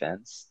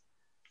defense.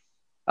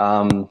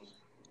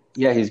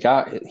 Yeah, he's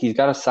got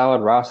a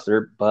solid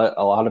roster, but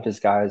a lot of his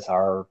guys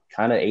are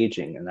kind of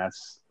aging, and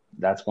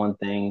that's one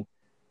thing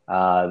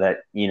that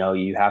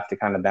you have to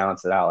kind of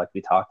balance it out, like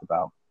we talked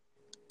about.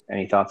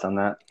 Any thoughts on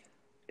that?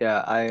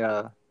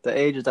 Yeah, the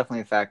age is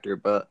definitely a factor,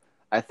 but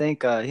I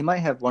think he might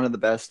have one of the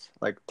best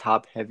like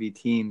top heavy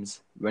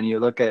teams when you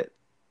look at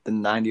the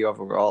 90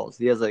 overalls.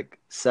 He has like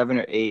 7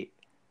 or 8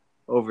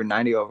 over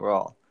 90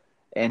 overall,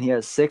 and he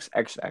has 6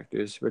 X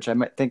factors, which I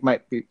might think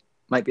might be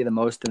the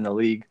most in the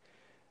league.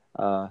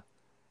 Uh,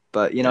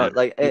 but Yeah.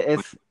 like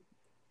if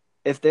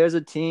there's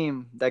a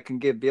team that can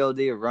give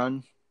BLD a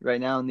run right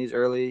now in these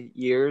early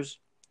years,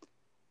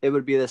 it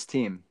would be this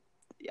team.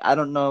 I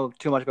don't know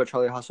too much about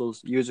Charlie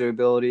Hustle's user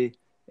ability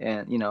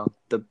and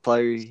the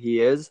player he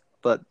is,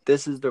 but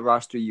this is the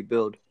roster you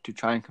build to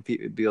try and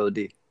compete with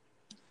BLD.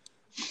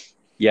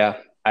 Yeah,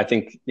 I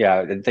think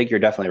you're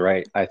definitely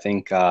right. I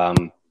think I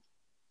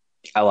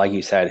like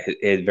you said,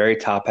 it's very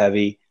top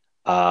heavy.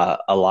 A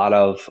lot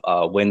of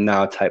win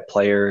now type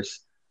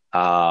players,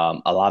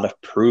 a lot of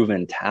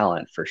proven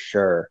talent for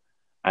sure.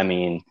 I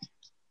mean,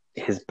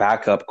 his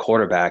backup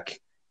quarterback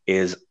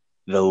is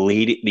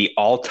the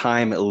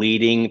all-time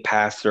leading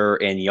passer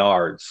in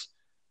yards,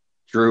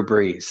 Drew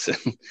Brees.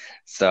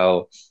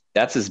 So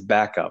that's his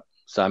backup.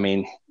 So I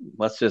mean,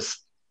 let's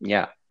just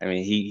I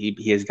mean,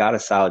 he has got a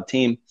solid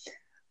team.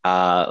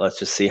 Let's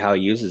just see how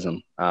he uses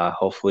them.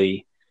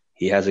 Hopefully,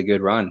 he has a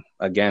good run.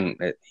 Again,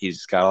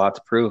 he's got a lot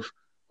to prove.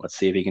 Let's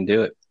see if he can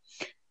do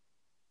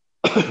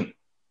it.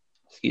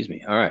 Excuse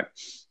me. All right.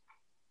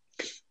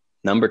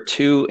 Number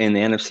 2 in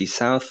the NFC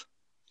South.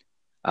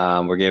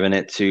 We're giving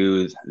it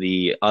to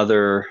the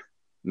other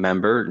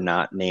member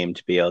not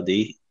named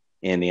BLD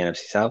in the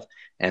NFC South,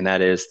 and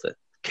that is the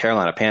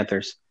Carolina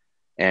Panthers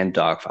and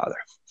Dogfather.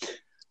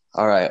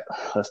 All right,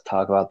 let's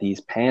talk about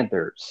these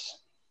Panthers.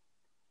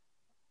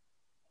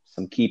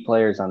 Some key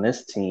players on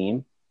this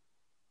team.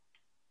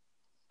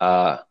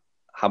 How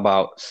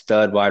about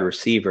stud wide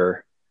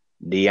receiver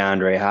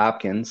DeAndre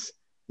Hopkins,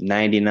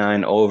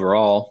 99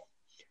 overall.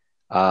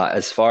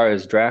 As far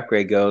as draft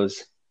grade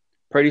goes,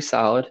 pretty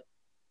solid.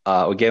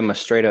 We gave him a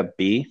straight up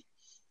B.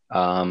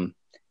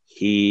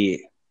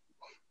 He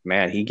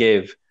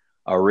gave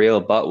a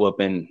real butt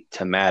whooping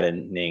to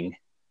maddening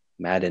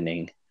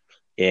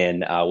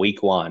in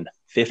week 1.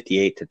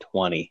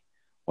 58-20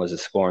 was the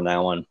score in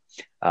that one.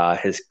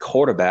 His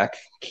quarterback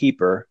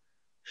keeper,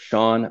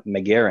 Sean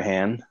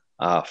McGarrahan,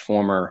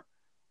 former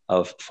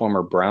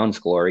Browns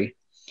glory,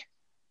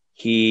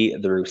 he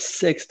threw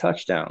 6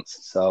 touchdowns.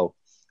 So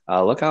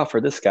look out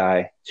for this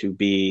guy to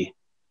be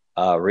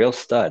a real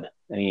stud.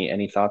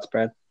 Any thoughts,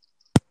 Brad?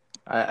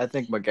 I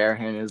think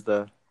McGarrahan is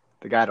the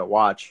guy to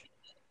watch.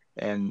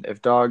 And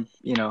if Dog,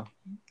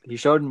 he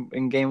showed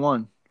in game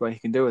 1 what he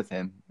can do with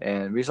him.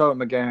 And we saw what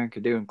McGarrahan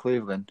could do in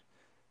Cleveland.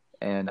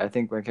 And I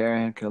think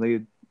McGarrahan can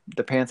lead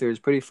the Panthers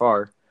pretty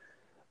far.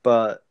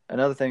 But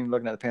another thing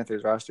looking at the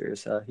Panthers roster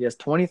is he has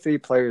 23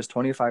 players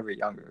 25 or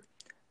younger.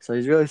 So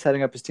he's really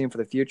setting up his team for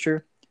the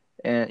future.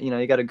 And,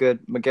 you got a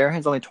good –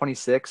 McGarrahan's only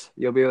 26.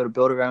 You'll be able to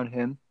build around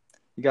him.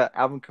 You got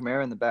Alvin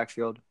Kamara in the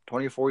backfield,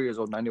 24 years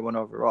old, 91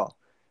 overall,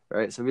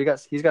 right? So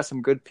he's got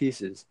some good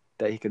pieces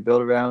that he could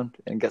build around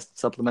and get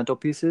supplemental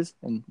pieces.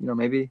 And,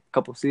 maybe a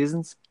couple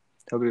seasons,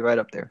 he'll be right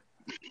up there.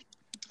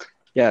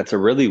 Yeah, it's a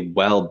really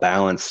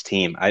well-balanced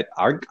team. I'd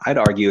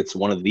argue it's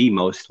one of the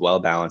most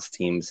well-balanced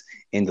teams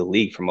in the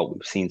league from what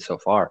we've seen so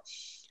far.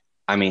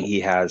 I mean,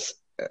 he has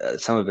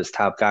some of his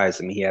top guys.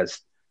 I mean, he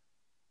has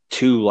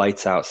 2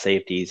 lights-out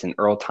safeties in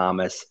Earl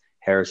Thomas,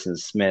 Harrison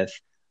Smith,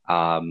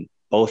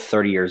 both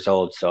 30 years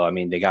old. So, I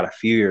mean, they got a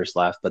few years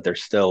left, but they're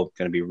still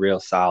going to be real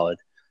solid.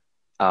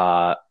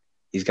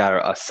 He's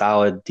got a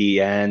solid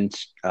D-end,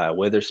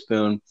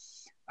 Witherspoon.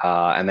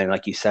 And then,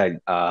 like you said,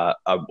 a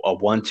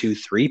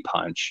 1-2-3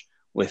 punch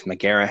with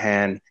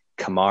McGarrahan,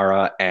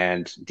 Kamara,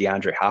 and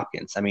DeAndre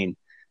Hopkins. I mean,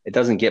 it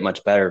doesn't get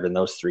much better than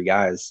those 3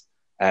 guys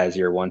as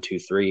your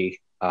 1-2-3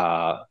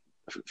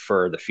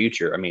 for the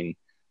future. I mean,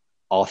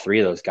 all 3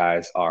 of those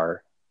guys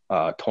are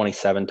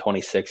 27,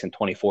 26, and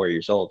 24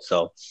 years old.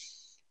 So,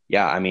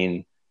 yeah, I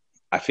mean,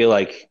 I feel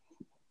like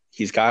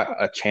he's got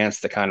a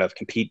chance to kind of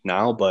compete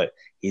now, but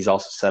he's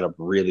also set up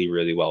really,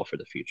 really well for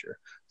the future.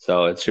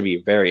 So it should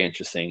be very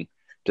interesting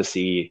to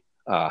see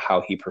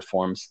how he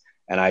performs.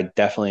 And I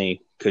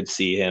definitely could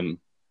see him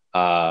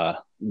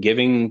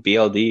giving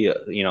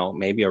BLD,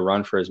 maybe a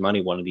run for his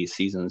money one of these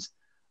seasons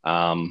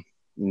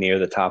near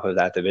the top of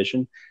that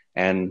division,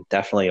 and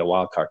definitely a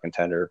wild card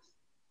contender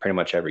pretty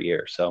much every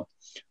year. So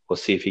we'll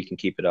see if he can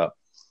keep it up.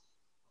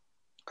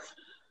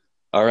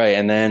 All right,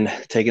 and then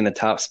taking the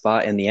top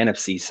spot in the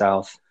NFC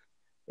South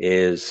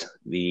is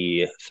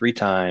the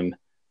 3-time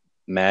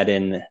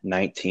Madden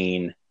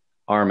 19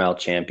 RML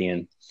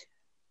champion,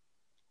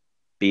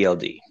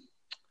 BLD,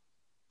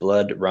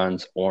 Blood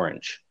Runs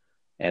Orange,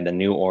 and the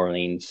New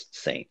Orleans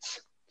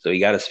Saints. So he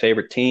got his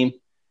favorite team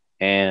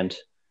and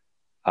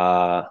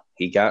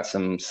he got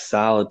some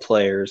solid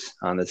players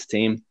on this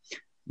team,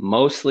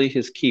 mostly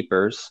his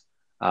keepers.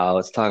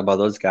 Let's talk about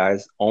those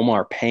guys.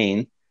 Omar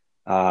Payne.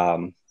 We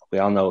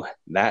all know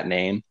that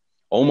name.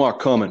 Omar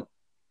Coleman.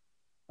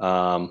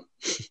 For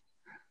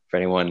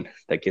anyone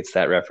that gets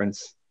that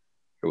reference,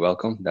 you're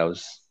welcome. That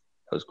was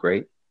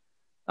great.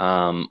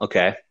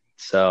 Okay,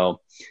 so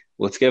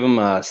let's give him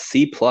a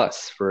C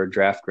plus for a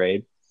draft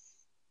grade.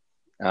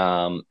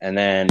 And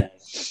then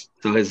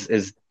so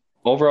his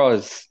overall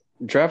his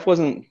draft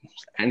wasn't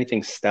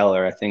anything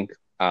stellar. I think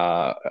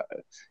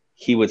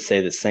he would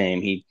say the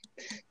same. He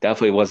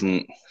definitely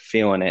wasn't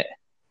feeling it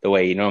the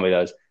way he normally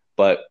does,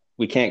 but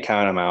we can't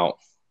count him out.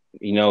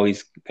 You know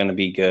he's going to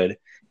be good.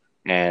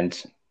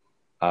 And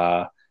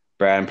Brad,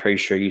 I'm pretty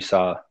sure you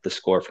saw the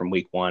score from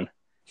week 1.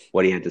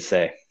 What do you have to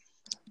say?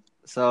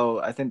 So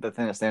I think the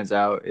thing that stands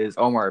out is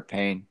Omar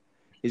Payne.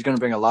 He's going to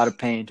bring a lot of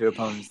pain to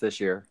opponents this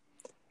year.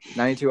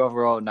 92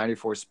 overall,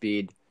 94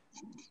 speed.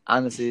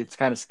 Honestly, it's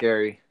kind of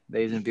scary that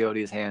he's in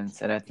BLD's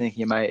hands, and I think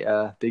he might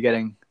be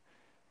getting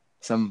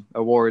some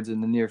awards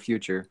in the near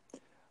future.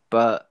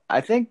 But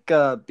I think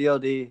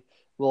BLD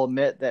will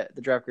admit that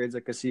the draft grade's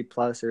like a C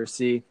plus or a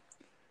C.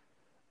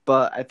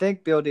 But I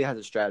think BLD has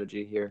a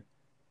strategy here,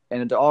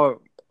 and they're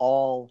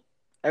all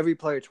every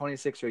player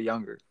 26 or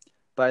younger.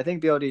 But I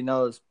think BLD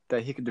knows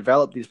that he can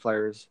develop these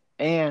players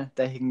and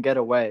that he can get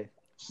away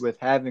with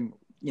having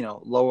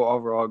lower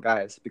overall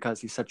guys because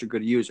he's such a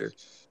good user.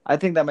 I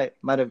think that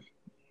might have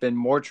been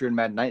more true in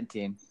Madden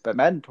 19, but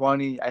Madden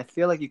 20, I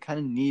feel like you kind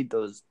of need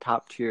those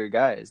top tier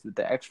guys with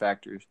the X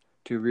factors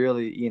to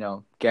really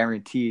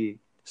guarantee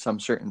some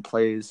certain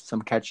plays,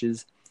 some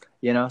catches.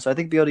 So I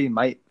think BLD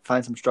might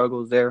find some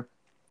struggles there.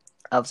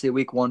 Obviously,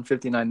 week 1,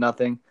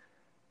 59-0,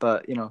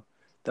 but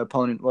the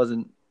opponent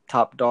wasn't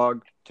top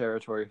dog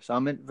territory. So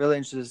I'm really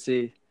interested to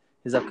see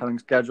his upcoming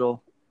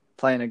schedule,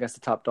 playing against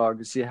the top dog,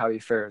 to see how he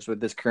fares with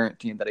this current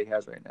team that he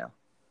has right now.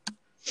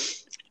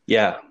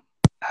 Yeah,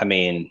 I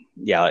mean,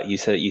 yeah, you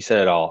said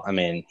it all. I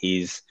mean,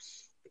 he's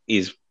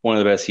one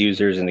of the best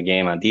users in the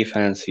game on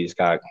defense. He's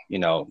got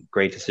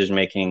great decision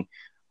making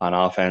on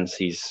offense.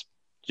 He's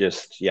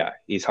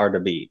hard to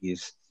beat.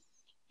 He's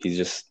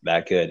just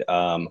that good.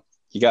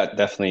 He got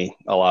definitely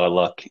a lot of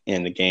luck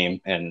in the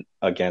game and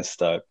against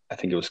I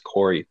think it was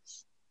Corey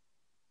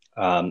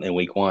in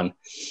week 1.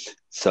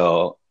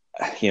 So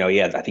I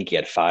think he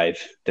had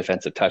 5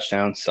 defensive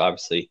touchdowns. So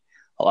obviously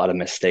a lot of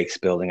mistakes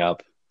building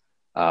up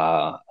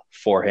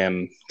for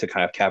him to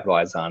kind of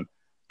capitalize on.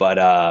 But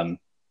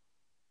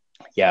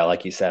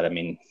like you said, I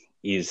mean,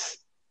 he's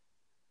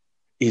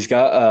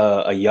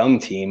got a young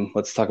team.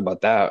 Let's talk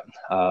about that.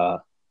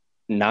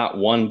 Not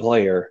one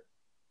player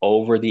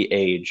over the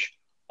age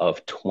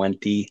of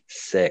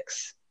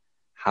 26.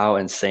 How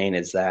insane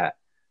is that?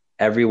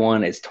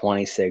 Everyone is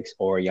 26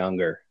 or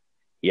younger.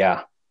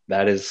 Yeah,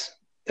 that is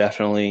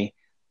definitely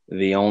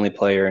the only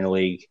player in the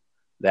league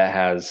that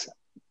has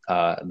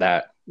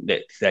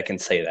that can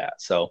say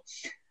that. So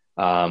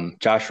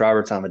Josh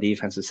Roberts on the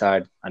defensive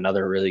side,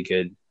 another really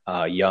good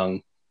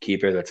young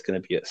keeper that's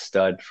going to be a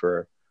stud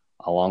for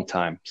a long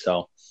time.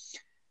 So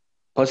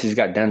plus he's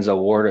got Denzel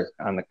Ward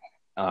on the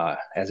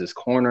as his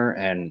corner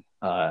and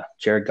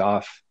Jared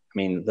Goff. I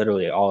mean,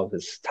 literally all of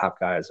his top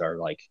guys are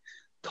like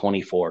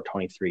 24,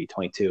 23,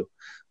 22.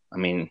 I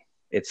mean,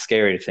 it's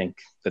scary to think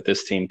that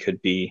this team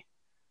could be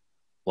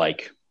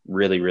like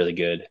really, really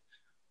good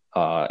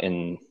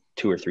in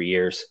 2 or 3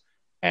 years.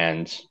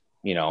 And,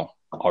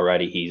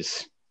 already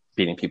he's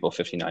beating people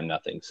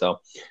 59-0. So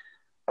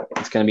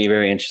it's going to be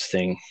very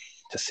interesting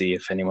to see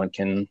if anyone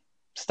can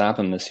stop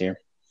him this year.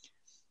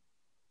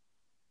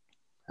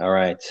 All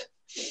right.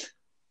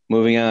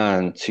 Moving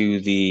on to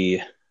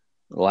the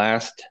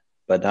last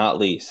but not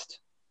least,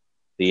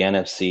 the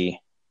NFC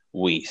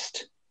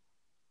West.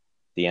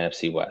 The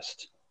NFC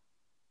West.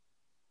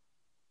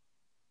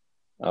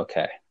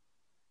 Okay.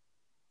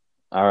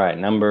 All right,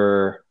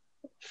 number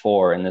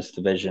 4 in this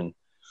division.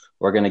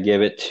 We're going to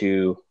give it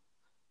to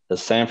the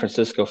San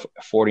Francisco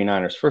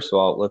 49ers. First of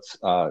all, let's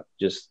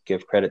just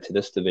give credit to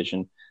this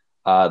division.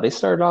 They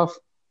started off,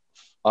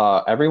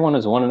 everyone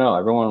is 1-0.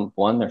 Everyone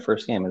won their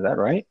first game. Is that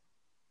right?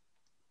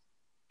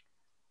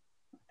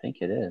 I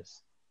think it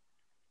is.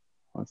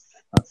 Let's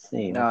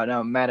see.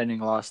 No,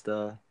 Maddening lost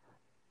to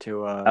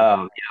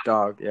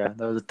Dog. Yeah, that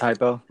was a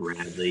typo.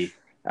 Bradley.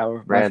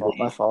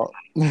 My fault.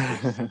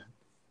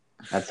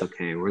 That's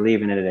okay. We're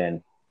leaving it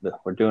in.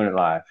 We're doing it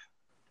live.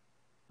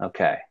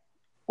 Okay.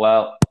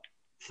 Well,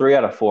 3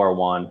 out of 4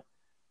 won.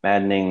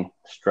 Maddening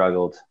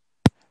struggled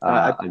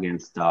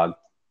against Dog.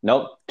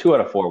 Nope, 2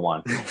 out of 4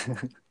 won.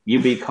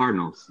 You beat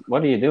Cardinals.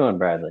 What are you doing,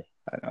 Bradley?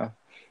 I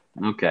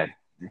know. Okay.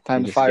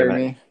 Time to fire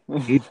me.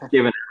 He's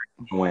giving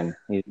everyone a win.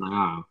 He's like,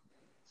 oh,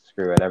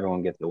 screw it.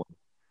 Everyone gets a win.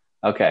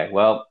 Okay,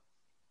 well,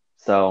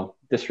 so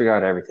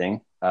disregard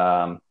everything.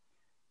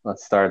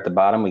 Let's start at the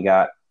bottom. We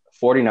got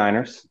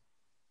 49ers.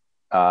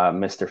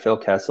 Mr. Phil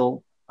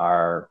Kessel,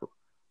 our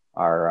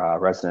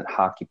resident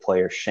hockey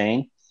player,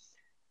 Shane.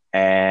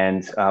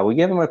 And we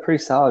gave him a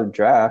pretty solid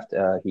draft.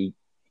 He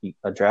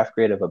a draft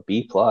grade of a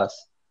B+.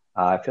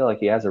 I feel like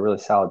he has a really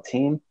solid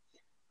team.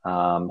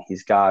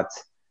 He's got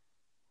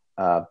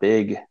a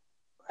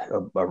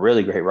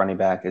really great running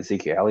back,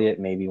 Ezekiel Elliott,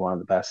 maybe one of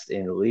the best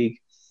in the league.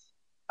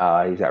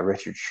 He's got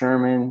Richard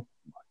Sherman,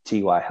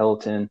 T.Y.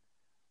 Hilton.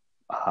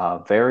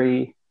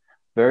 Very,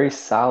 very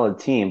solid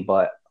team.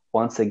 But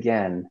once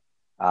again,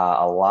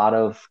 a lot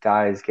of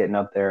guys getting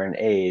up there in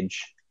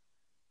age.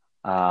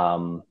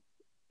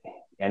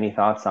 Any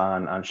thoughts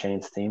on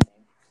Shane's team?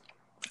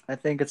 I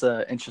think it's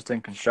an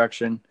interesting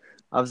construction.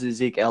 Obviously,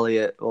 Zeke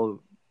Elliott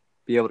will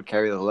be able to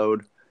carry the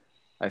load.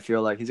 I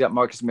feel like he's got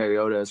Marcus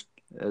Mariota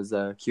as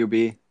a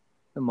QB,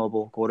 the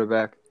mobile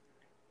quarterback.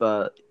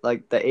 But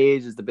like the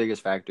age is the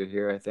biggest factor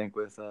here, I think,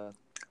 with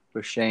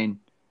Shane,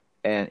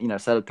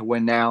 and set up to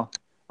win now.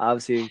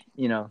 Obviously,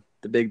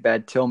 the big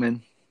bad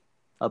Tillman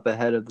up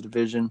ahead of the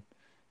division.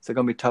 It's going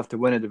to be tough to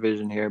win a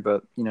division here,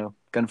 but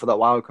gunning for that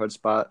wild card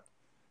spot.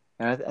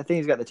 And I think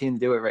he's got the team to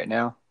do it right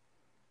now.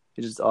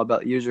 It's just all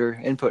about user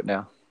input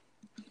now.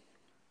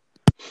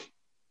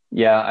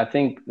 Yeah, I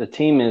think the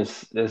team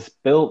is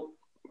built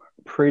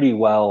pretty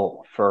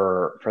well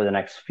for the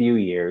next few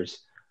years.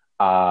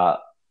 I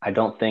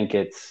don't think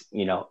it's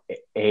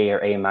A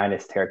or A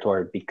minus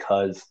territory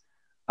because,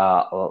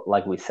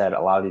 like we said,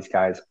 a lot of these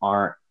guys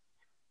aren't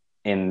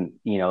in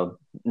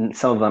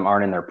some of them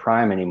aren't in their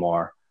prime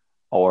anymore,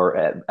 or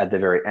at the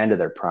very end of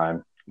their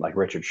prime, like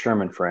Richard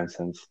Sherman, for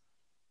instance.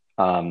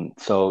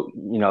 So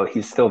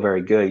he's still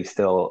very good. He's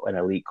still an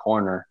elite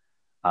corner.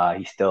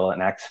 He's still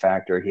an X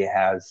factor. He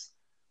has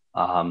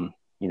some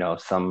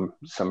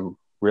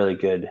really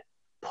good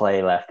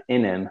play left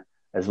in him,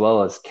 as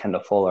well as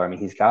Kendall Fuller. I mean,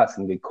 he's got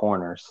some good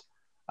corners.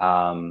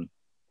 And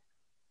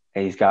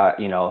he's got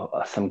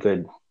some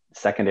good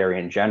secondary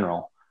in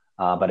general.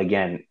 But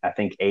again, I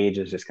think age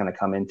is just going to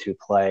come into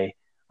play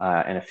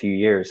in a few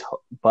years.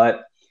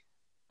 But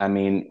I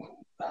mean,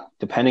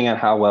 depending on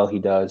how well he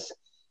does,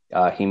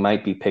 he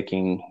might be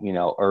picking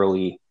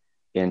early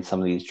in some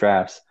of these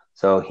drafts,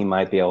 so he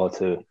might be able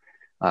to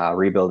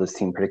rebuild his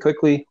team pretty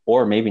quickly,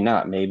 or maybe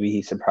not. Maybe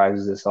he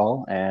surprises us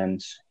all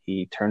and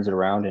he turns it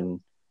around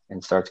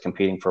and starts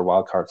competing for a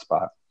wild card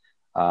spot.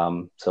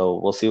 So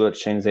we'll see what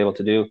Shane is able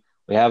to do.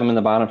 We have him in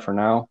the bottom for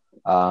now,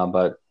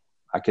 but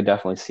I could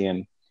definitely see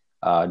him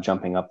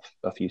jumping up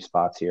a few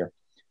spots here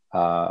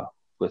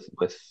with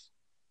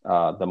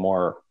the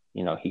more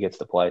he gets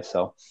to play.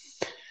 So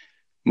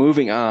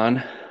moving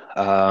on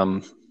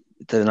to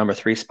the number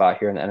 3 spot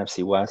here in the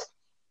NFC West,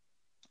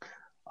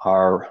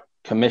 our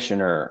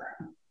commissioner,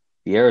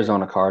 the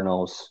Arizona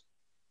Cardinals,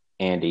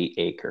 Andy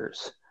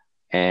Akers.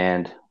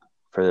 And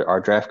for our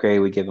draft grade,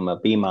 we give him a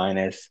B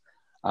minus.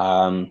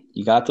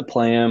 You got to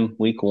play him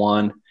week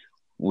 1.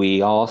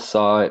 We all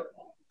saw it,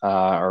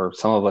 or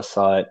some of us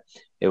saw it.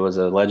 It was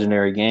a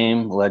legendary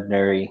game,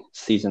 legendary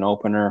season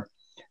opener.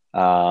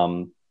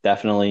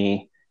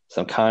 Definitely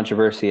some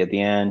controversy at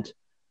the end.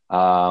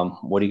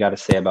 What do you got to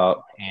say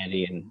about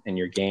Andy and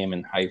your game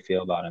and how you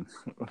feel about him?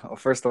 Well,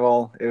 first of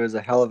all, it was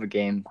a hell of a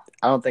game.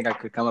 I don't think I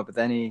could come up with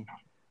any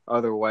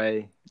other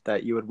way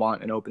that you would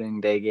want an opening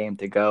day game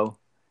to go.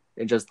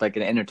 It's just like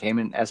an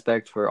entertainment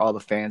aspect for all the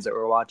fans that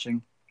were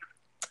watching.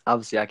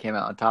 Obviously, I came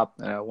out on top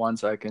and I won,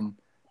 so I can,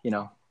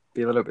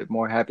 be a little bit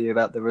more happy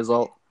about the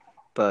result.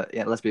 But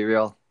yeah, let's be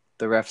real.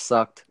 The refs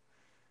sucked,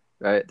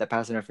 right? That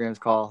pass interference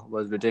call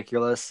was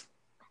ridiculous,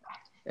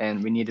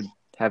 and we need to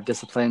have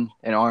discipline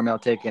and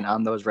RML taken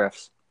on those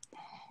refs.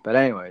 But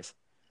anyways,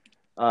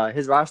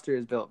 his roster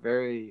is built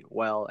very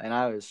well, and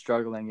I was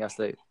struggling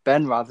yesterday.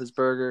 Ben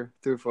Roethlisberger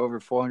threw for over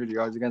 400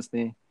 yards against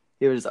me.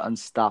 He was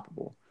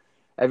unstoppable.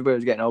 Everybody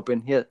was getting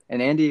open.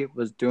 And Andy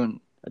was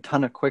doing a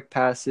ton of quick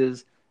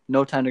passes,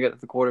 no time to get to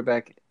the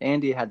quarterback.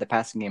 Andy had the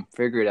passing game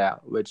figured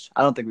out, which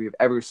I don't think we've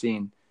ever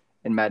seen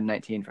in Madden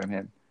 19 from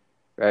him,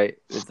 right?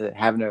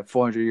 Having a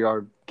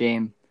 400-yard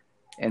game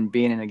and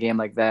being in a game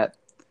like that.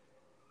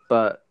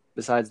 But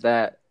besides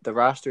that, the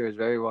roster is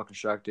very well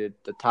constructed.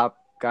 The top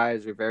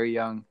guys are very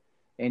young.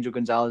 Angel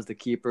Gonzalez, the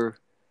keeper,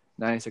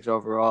 96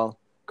 overall.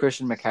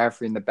 Christian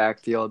McCaffrey in the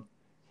backfield.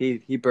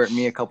 He burnt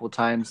me a couple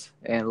times.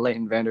 And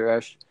Leighton Vander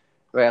Esch,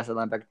 right outside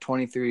linebacker,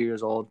 23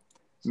 years old.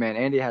 Man,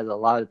 Andy has a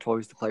lot of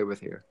toys to play with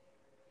here.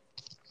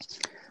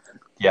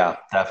 Yeah,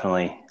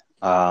 definitely.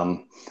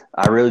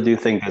 I really do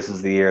think this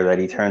is the year that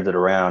he turns it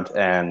around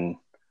and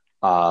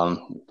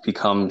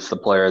becomes the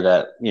player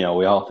that we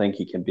all think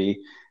he can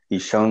be.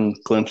 He's shown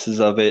glimpses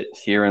of it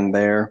here and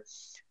there.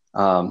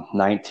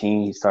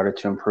 19, he started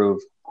to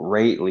improve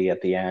greatly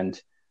at the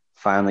end.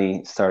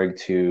 Finally, starting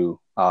to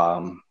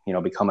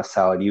become a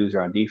solid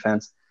user on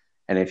defense.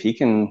 And if he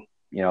can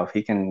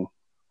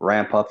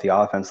ramp up the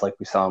offense like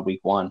we saw in week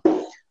 1,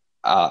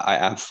 I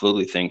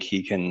absolutely think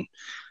he can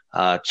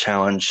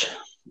challenge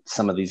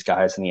some of these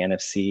guys in the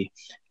NFC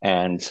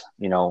and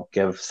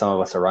give some of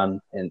us a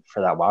run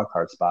for that wild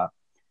card spot.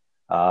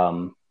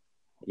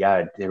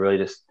 It really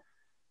just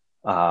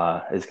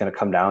is going to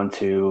come down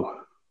to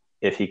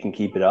if he can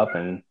keep it up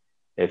and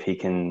if he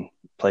can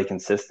play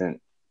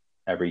consistent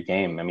every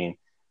game. I mean,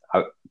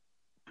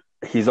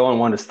 he's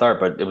 0-1 to start,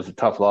 but it was a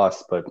tough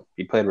loss, but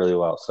he played really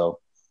well. So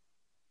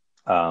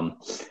Um,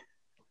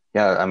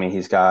 yeah, I mean,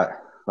 he's got,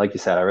 like you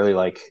said, I really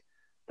like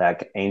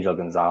that Angel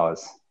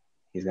Gonzalez.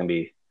 He's going to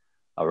be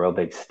a real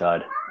big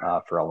stud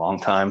for a long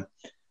time.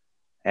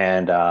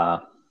 And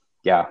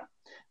yeah,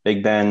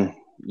 Big Ben,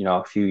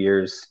 a few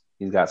years,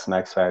 he's got some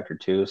X factor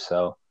too.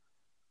 So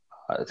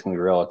it's going to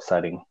be real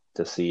exciting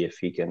to see if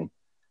he can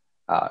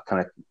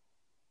kind of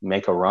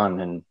make a run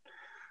and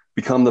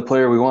become the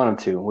player we want him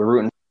to. We're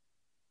rooting.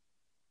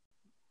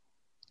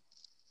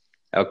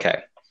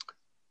 Okay.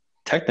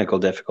 Technical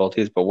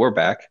difficulties, but we're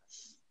back.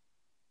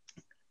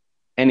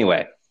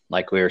 Anyway,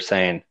 like we were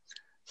saying,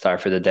 sorry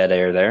for the dead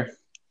air there.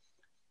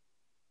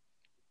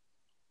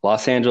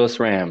 Los Angeles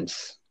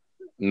Rams,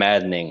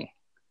 maddening.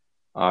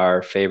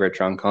 Our favorite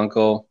drunk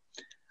uncle.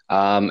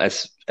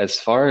 As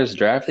far as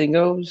drafting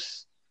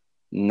goes,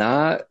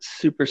 not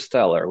super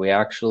stellar. We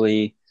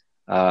actually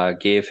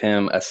gave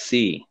him a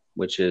C,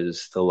 which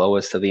is the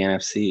lowest of the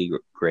NFC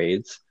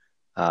grades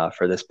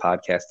for this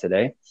podcast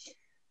today.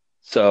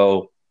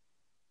 So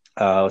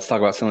let's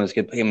talk about some of his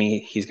good. I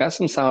mean, he's got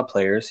some solid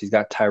players. He's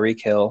got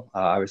Tyreek Hill,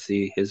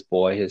 obviously his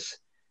boy,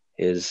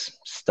 his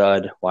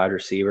stud wide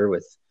receiver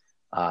with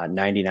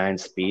 99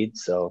 speed.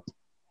 So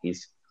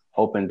he's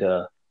hoping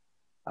to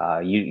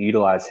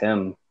utilize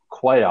him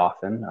quite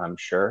often, I'm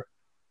sure.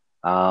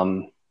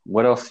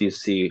 What else do you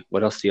see?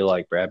 What else do you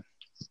like, Brad?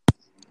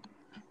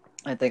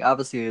 I think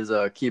obviously his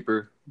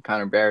keeper,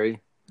 Connor Barry,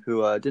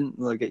 who didn't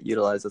really get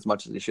utilized as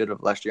much as he should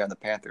have last year on the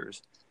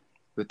Panthers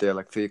with their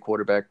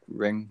 3-quarterback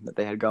ring that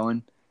they had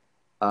going.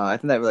 I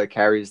think that really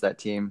carries that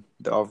team.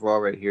 The overall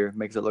right here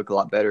makes it look a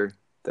lot better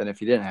than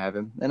if you didn't have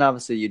him. And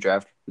obviously you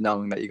draft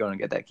knowing that you're going to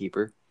get that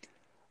keeper.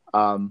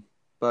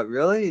 But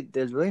really,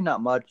 there's really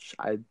not much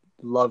I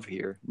love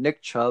here.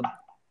 Nick Chubb,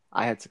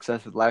 I had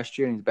success with last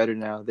year, and he's better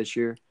now this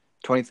year.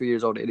 23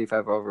 years old,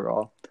 85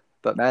 overall.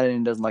 But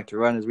Madden doesn't like to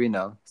run, as we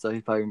know, so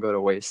he's probably going to go to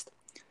waste.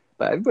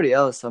 But everybody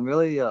else, I'm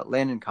really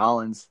Landon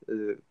Collins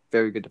is a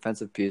very good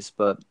defensive piece,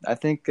 but I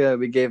think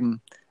we gave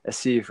him a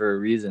C for a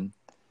reason.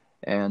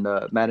 And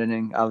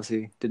Maddening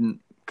obviously didn't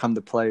come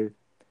to play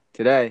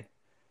today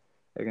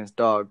against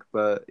Dog,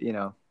 but,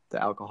 the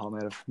alcohol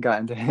might have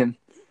gotten to him.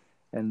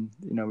 And,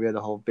 we had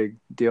a whole big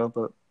deal,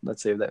 but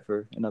let's save that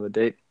for another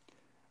date.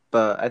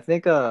 But I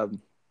think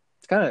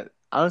it's kind of,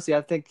 honestly,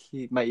 I think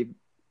he might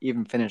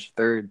even finish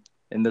third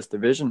in this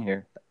division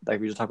here. Like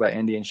we just talked about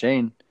Andy and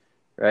Shane,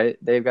 right?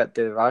 They've got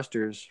the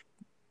rosters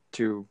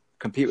to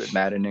compete with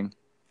Maddening,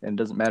 and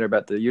it doesn't matter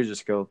about the user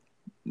skill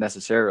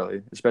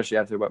necessarily, especially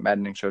after what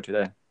Maddening showed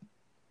today.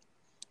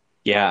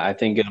 Yeah, I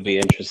think it'll be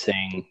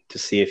interesting to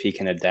see if he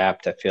can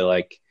adapt. I feel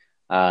like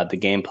the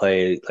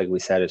gameplay, like we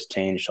said, has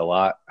changed a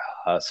lot.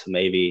 So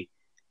maybe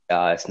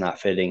it's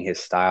not fitting his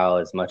style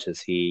as much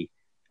as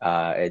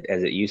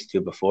as it used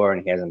to before,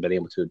 and he hasn't been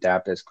able to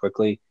adapt as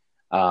quickly.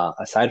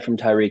 Aside from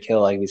Tyreek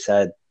Hill, like we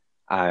said,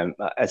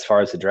 as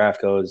far as the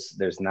draft goes,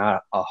 there's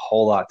not a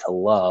whole lot to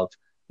love.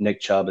 Nick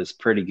Chubb is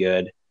pretty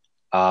good.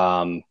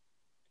 Landon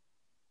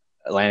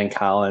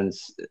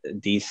Collins,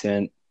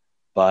 decent,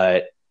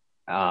 but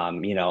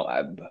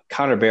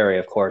Connor Barry,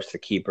 of course, the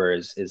keeper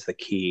is the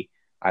key.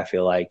 I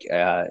feel like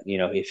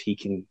if he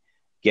can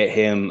get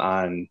him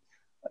on,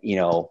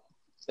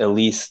 at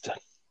least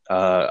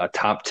a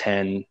top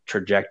 10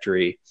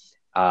 trajectory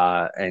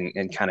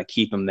and kind of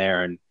keep him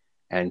there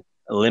and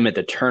limit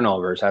the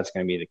turnovers, that's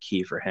going to be the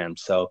key for him.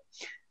 So,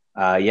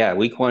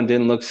 week one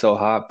didn't look so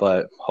hot,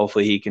 but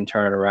hopefully he can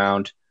turn it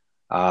around.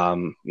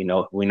 We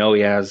know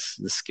he has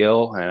the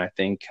skill, and I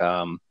think,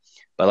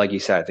 but like you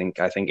said,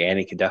 I think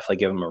Andy could definitely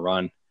give him a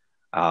run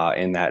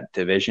in that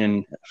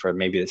division for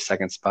maybe the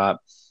second spot.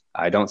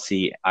 I don't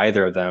see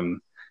either of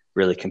them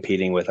really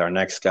competing with our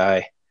next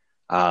guy.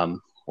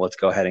 Let's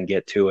go ahead and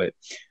get to it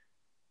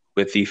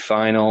with the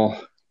final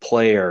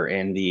player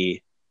in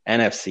the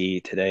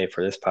NFC today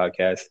for this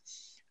podcast.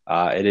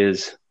 It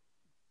is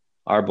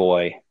our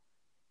boy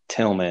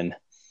Tillman,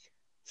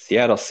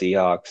 Seattle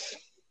Seahawks,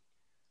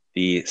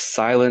 the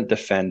silent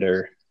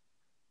defender,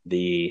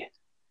 the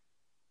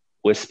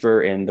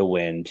whisper in the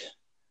wind.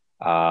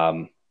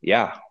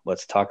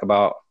 Let's talk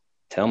about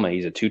Tillman.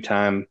 He's a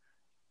two-time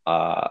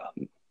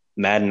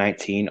Madden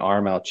 19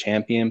 RML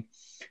champion.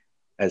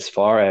 As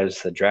far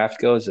as the draft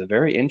goes, a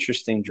very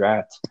interesting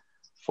draft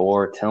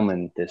for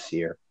Tillman this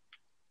year.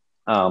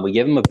 We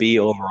give him a B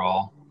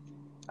overall.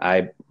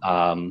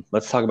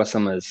 Let's talk about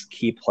some of his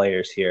key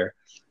players here.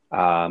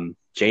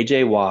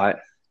 J.J. Watt,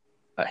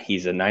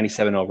 he's a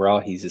 97 overall.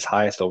 He's his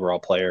highest overall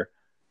player.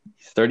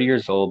 He's 30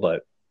 years old,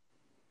 but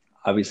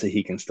obviously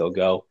he can still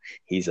go.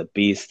 He's a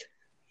beast.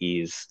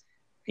 He's,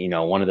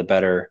 one of the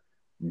better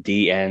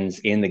DNs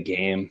in the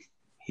game.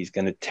 He's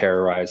going to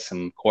terrorize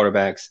some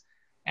quarterbacks.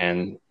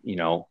 And,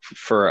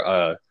 for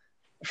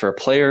a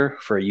player,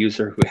 for a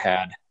user who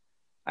had,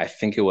 I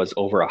think it was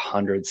over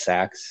 100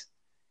 sacks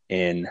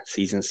in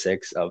season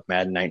 6 of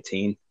Madden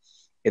 19,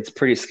 it's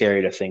pretty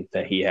scary to think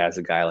that he has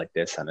a guy like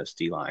this on his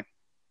D-line.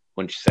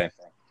 Wouldn't you say?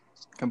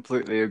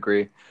 Completely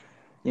agree.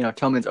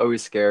 Tillman's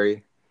always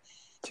scary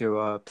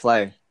to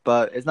play,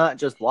 but it's not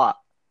just Watt.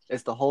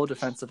 It's the whole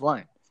defensive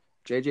line.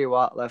 J.J.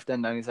 Watt, left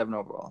end, 97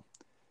 overall.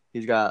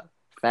 He's got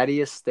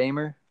Thaddeus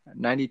Stamer,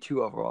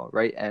 92 overall,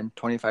 right end,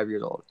 25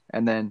 years old.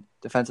 And then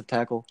defensive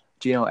tackle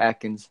Geno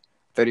Atkins,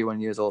 31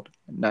 years old,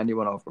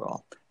 91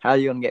 overall. How are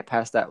you going to get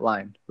past that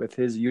line? With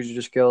his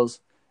user skills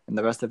and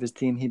the rest of his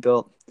team he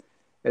built,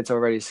 it's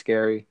already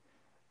scary.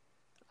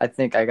 I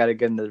think I got to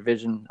get in the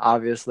division,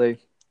 obviously,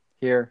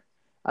 here.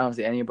 I don't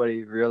see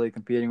anybody really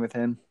competing with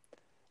him.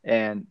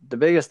 And the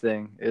biggest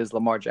thing is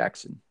Lamar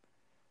Jackson.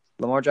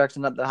 Lamar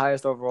Jackson, not the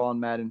highest overall in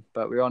Madden,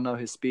 but we all know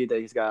his speed that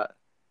he's got.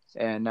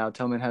 And now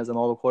Tillman has a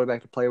mobile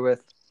quarterback to play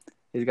with.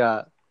 He's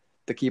got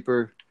the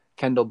keeper,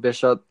 Kendall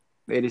Bishop,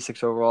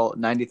 86 overall,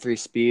 93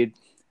 speed.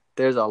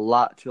 There's a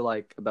lot to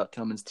like about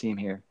Tillman's team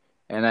here.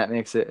 And that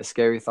makes it a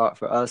scary thought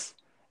for us.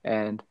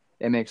 And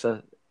it makes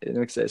it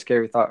a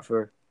scary thought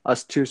for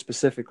us too,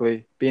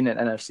 specifically being an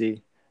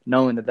NFC,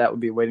 knowing that would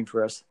be waiting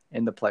for us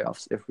in the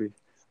playoffs if we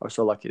are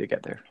so lucky to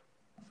get there.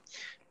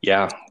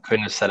 Yeah,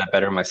 couldn't have said it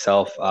better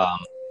myself.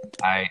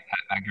 I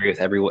agree with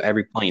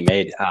every point you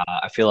made.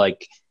 I feel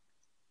like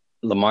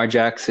Lamar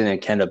Jackson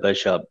and Kendall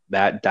Bishop,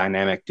 that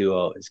dynamic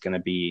duo is going to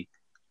be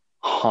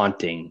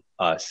haunting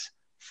us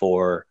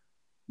for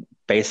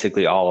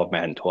basically all of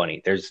Madden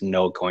 20. There's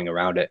no going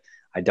around it.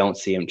 I don't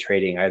see him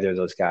trading either of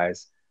those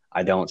guys.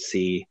 I don't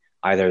see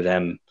either of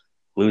them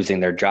losing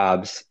their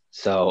jobs.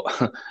 So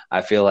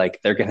I feel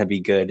like they're going to be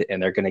good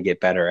and they're going to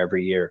get better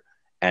every year.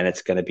 And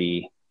it's going to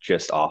be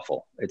just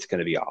awful. It's going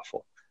to be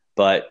awful.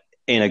 But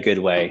in a good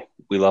way.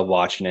 We love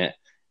watching it.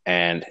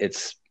 And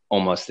it's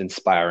almost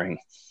inspiring.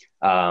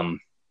 And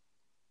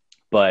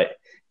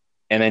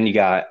then you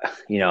got,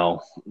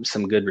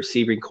 some good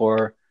receiving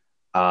core.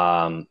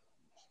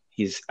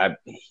 He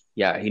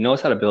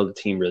knows how to build a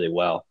team really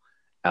well.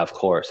 Of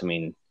course. I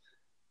mean,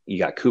 you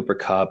got Cooper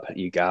Kupp,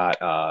 you got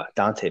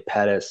Dante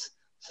Pettis,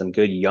 some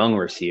good young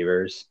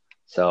receivers.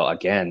 So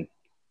again,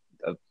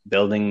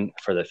 building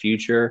for the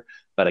future,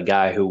 but a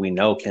guy who we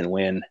know can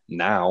win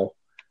now.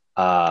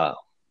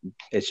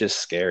 It's just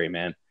scary,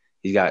 man.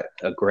 He's got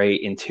a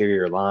great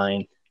interior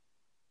line.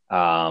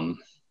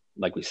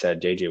 Like we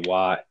said, JJ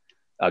Watt.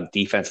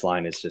 Defense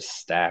line is just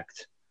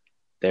stacked.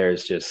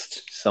 There's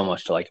just so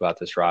much to like about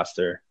this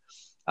roster.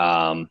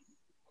 I'm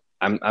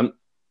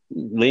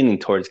leaning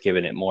towards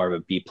giving it more of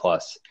a B+,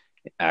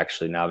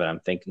 actually, now that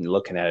I'm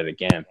looking at it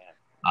again.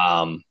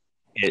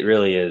 It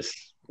really is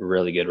a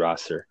really good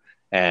roster.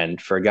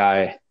 And for a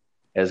guy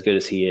as good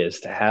as he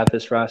is to have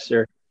this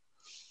roster,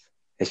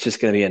 it's just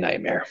going to be a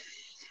nightmare.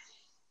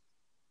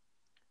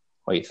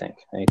 What do you think?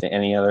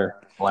 Any other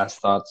last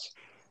thoughts?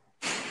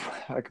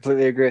 I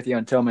completely agree with you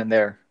on Tillman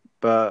there.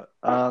 But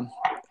I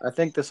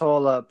think this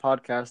whole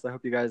podcast, I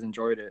hope you guys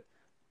enjoyed it.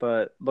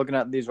 But looking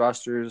at these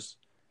rosters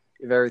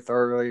very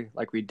thoroughly,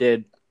 like we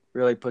did,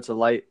 really puts a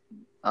light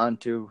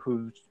onto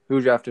who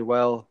drafted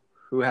well,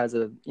 who has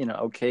a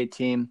okay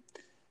team,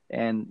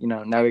 and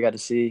now we got to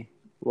see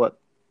what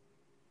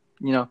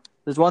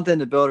There's one thing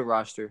to build a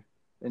roster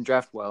and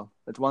draft well.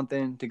 It's one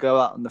thing to go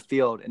out on the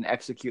field and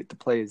execute the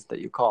plays that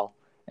you call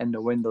and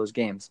to win those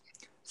games.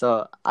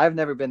 So I've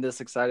never been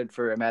this excited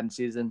for a Madden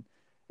season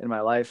in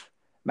my life.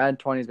 Madden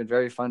 20 has been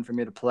very fun for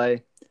me to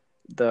play.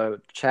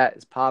 The chat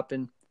is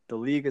popping. The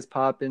league is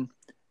popping.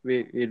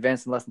 We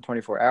advanced in less than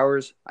 24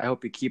 hours. I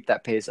hope we keep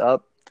that pace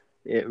up.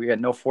 We got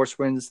no force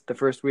wins the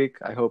first week.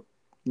 I hope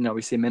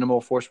we see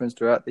minimal force wins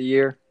throughout the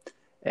year.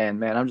 And,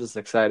 man, I'm just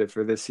excited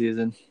for this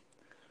season.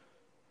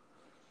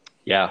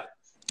 Yeah,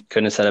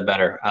 couldn't have said it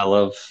better. I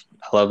love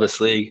this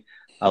league.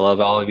 I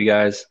love all of you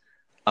guys.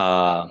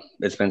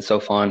 It's been so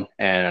fun,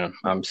 and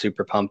I'm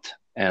super pumped.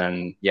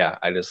 And, yeah,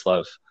 I just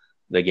love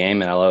the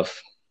game, and I love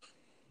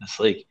this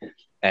league.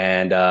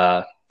 And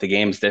the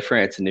game's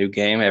different. It's a new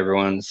game.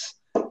 Everyone's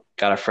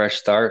got a fresh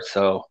start.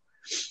 So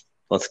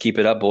let's keep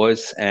it up,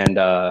 boys, and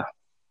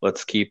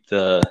let's keep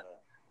the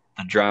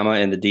drama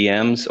in the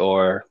DMs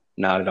or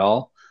not at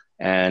all.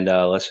 And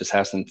let's just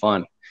have some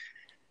fun.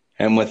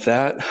 And with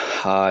that,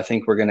 I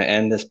think we're going to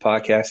end this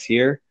podcast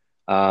here.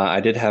 I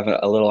did have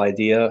a little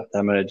idea that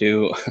I'm going to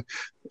do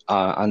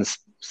on this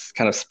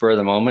kind of spur of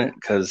the moment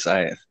because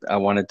I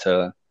wanted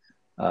to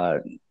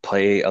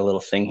play a little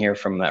thing here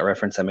from that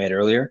reference I made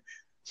earlier.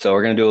 So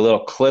we're going to do a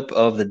little clip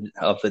of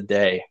the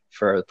day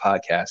for the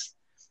podcast.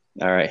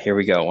 All right, here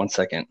we go. 1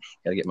 second.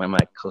 Got to get my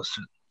mic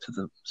closer to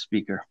the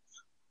speaker.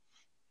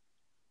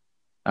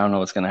 I don't know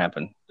what's going to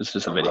happen. This is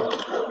just a video.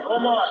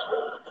 Come on.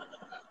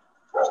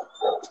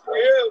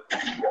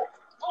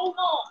 Hold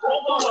on.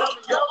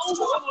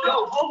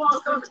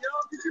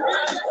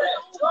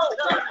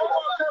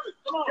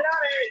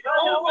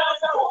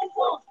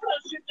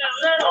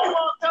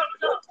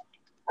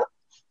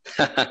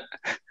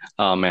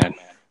 Oh, man.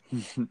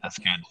 That's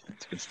good.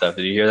 That's good stuff.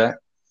 Did you hear that?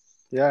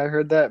 Yeah, I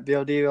heard that.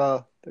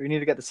 BLD, we need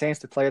to get the Saints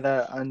to play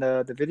that on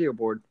the video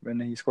board when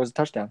he scores a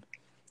touchdown.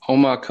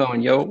 Homa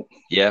Cohen, yo.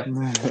 Yeah.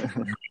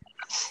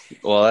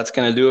 Well, that's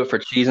going to do it for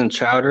Cheese and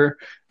Chowder,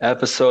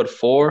 episode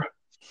 4.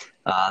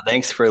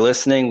 Thanks for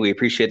listening. We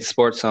appreciate the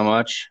support so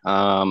much.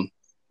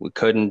 We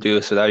couldn't do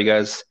this without you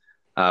guys.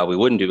 We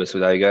wouldn't do this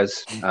without you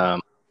guys.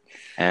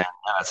 And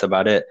that's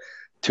about it.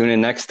 Tune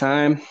in next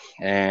time,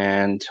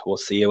 and we'll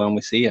see you when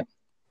we see you.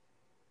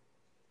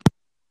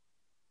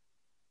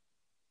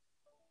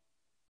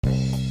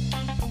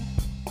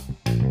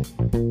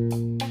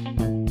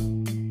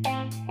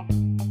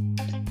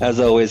 As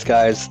always,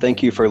 guys,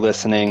 thank you for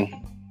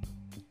listening.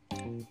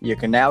 You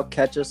can now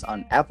catch us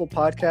on Apple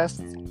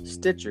Podcasts,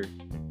 Stitcher,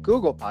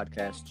 Google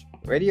Podcasts,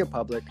 Radio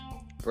Public,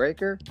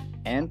 Breaker,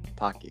 and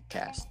Pocket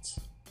Casts.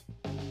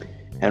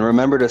 And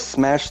remember to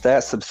smash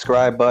that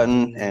subscribe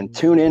button and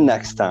tune in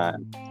next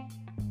time.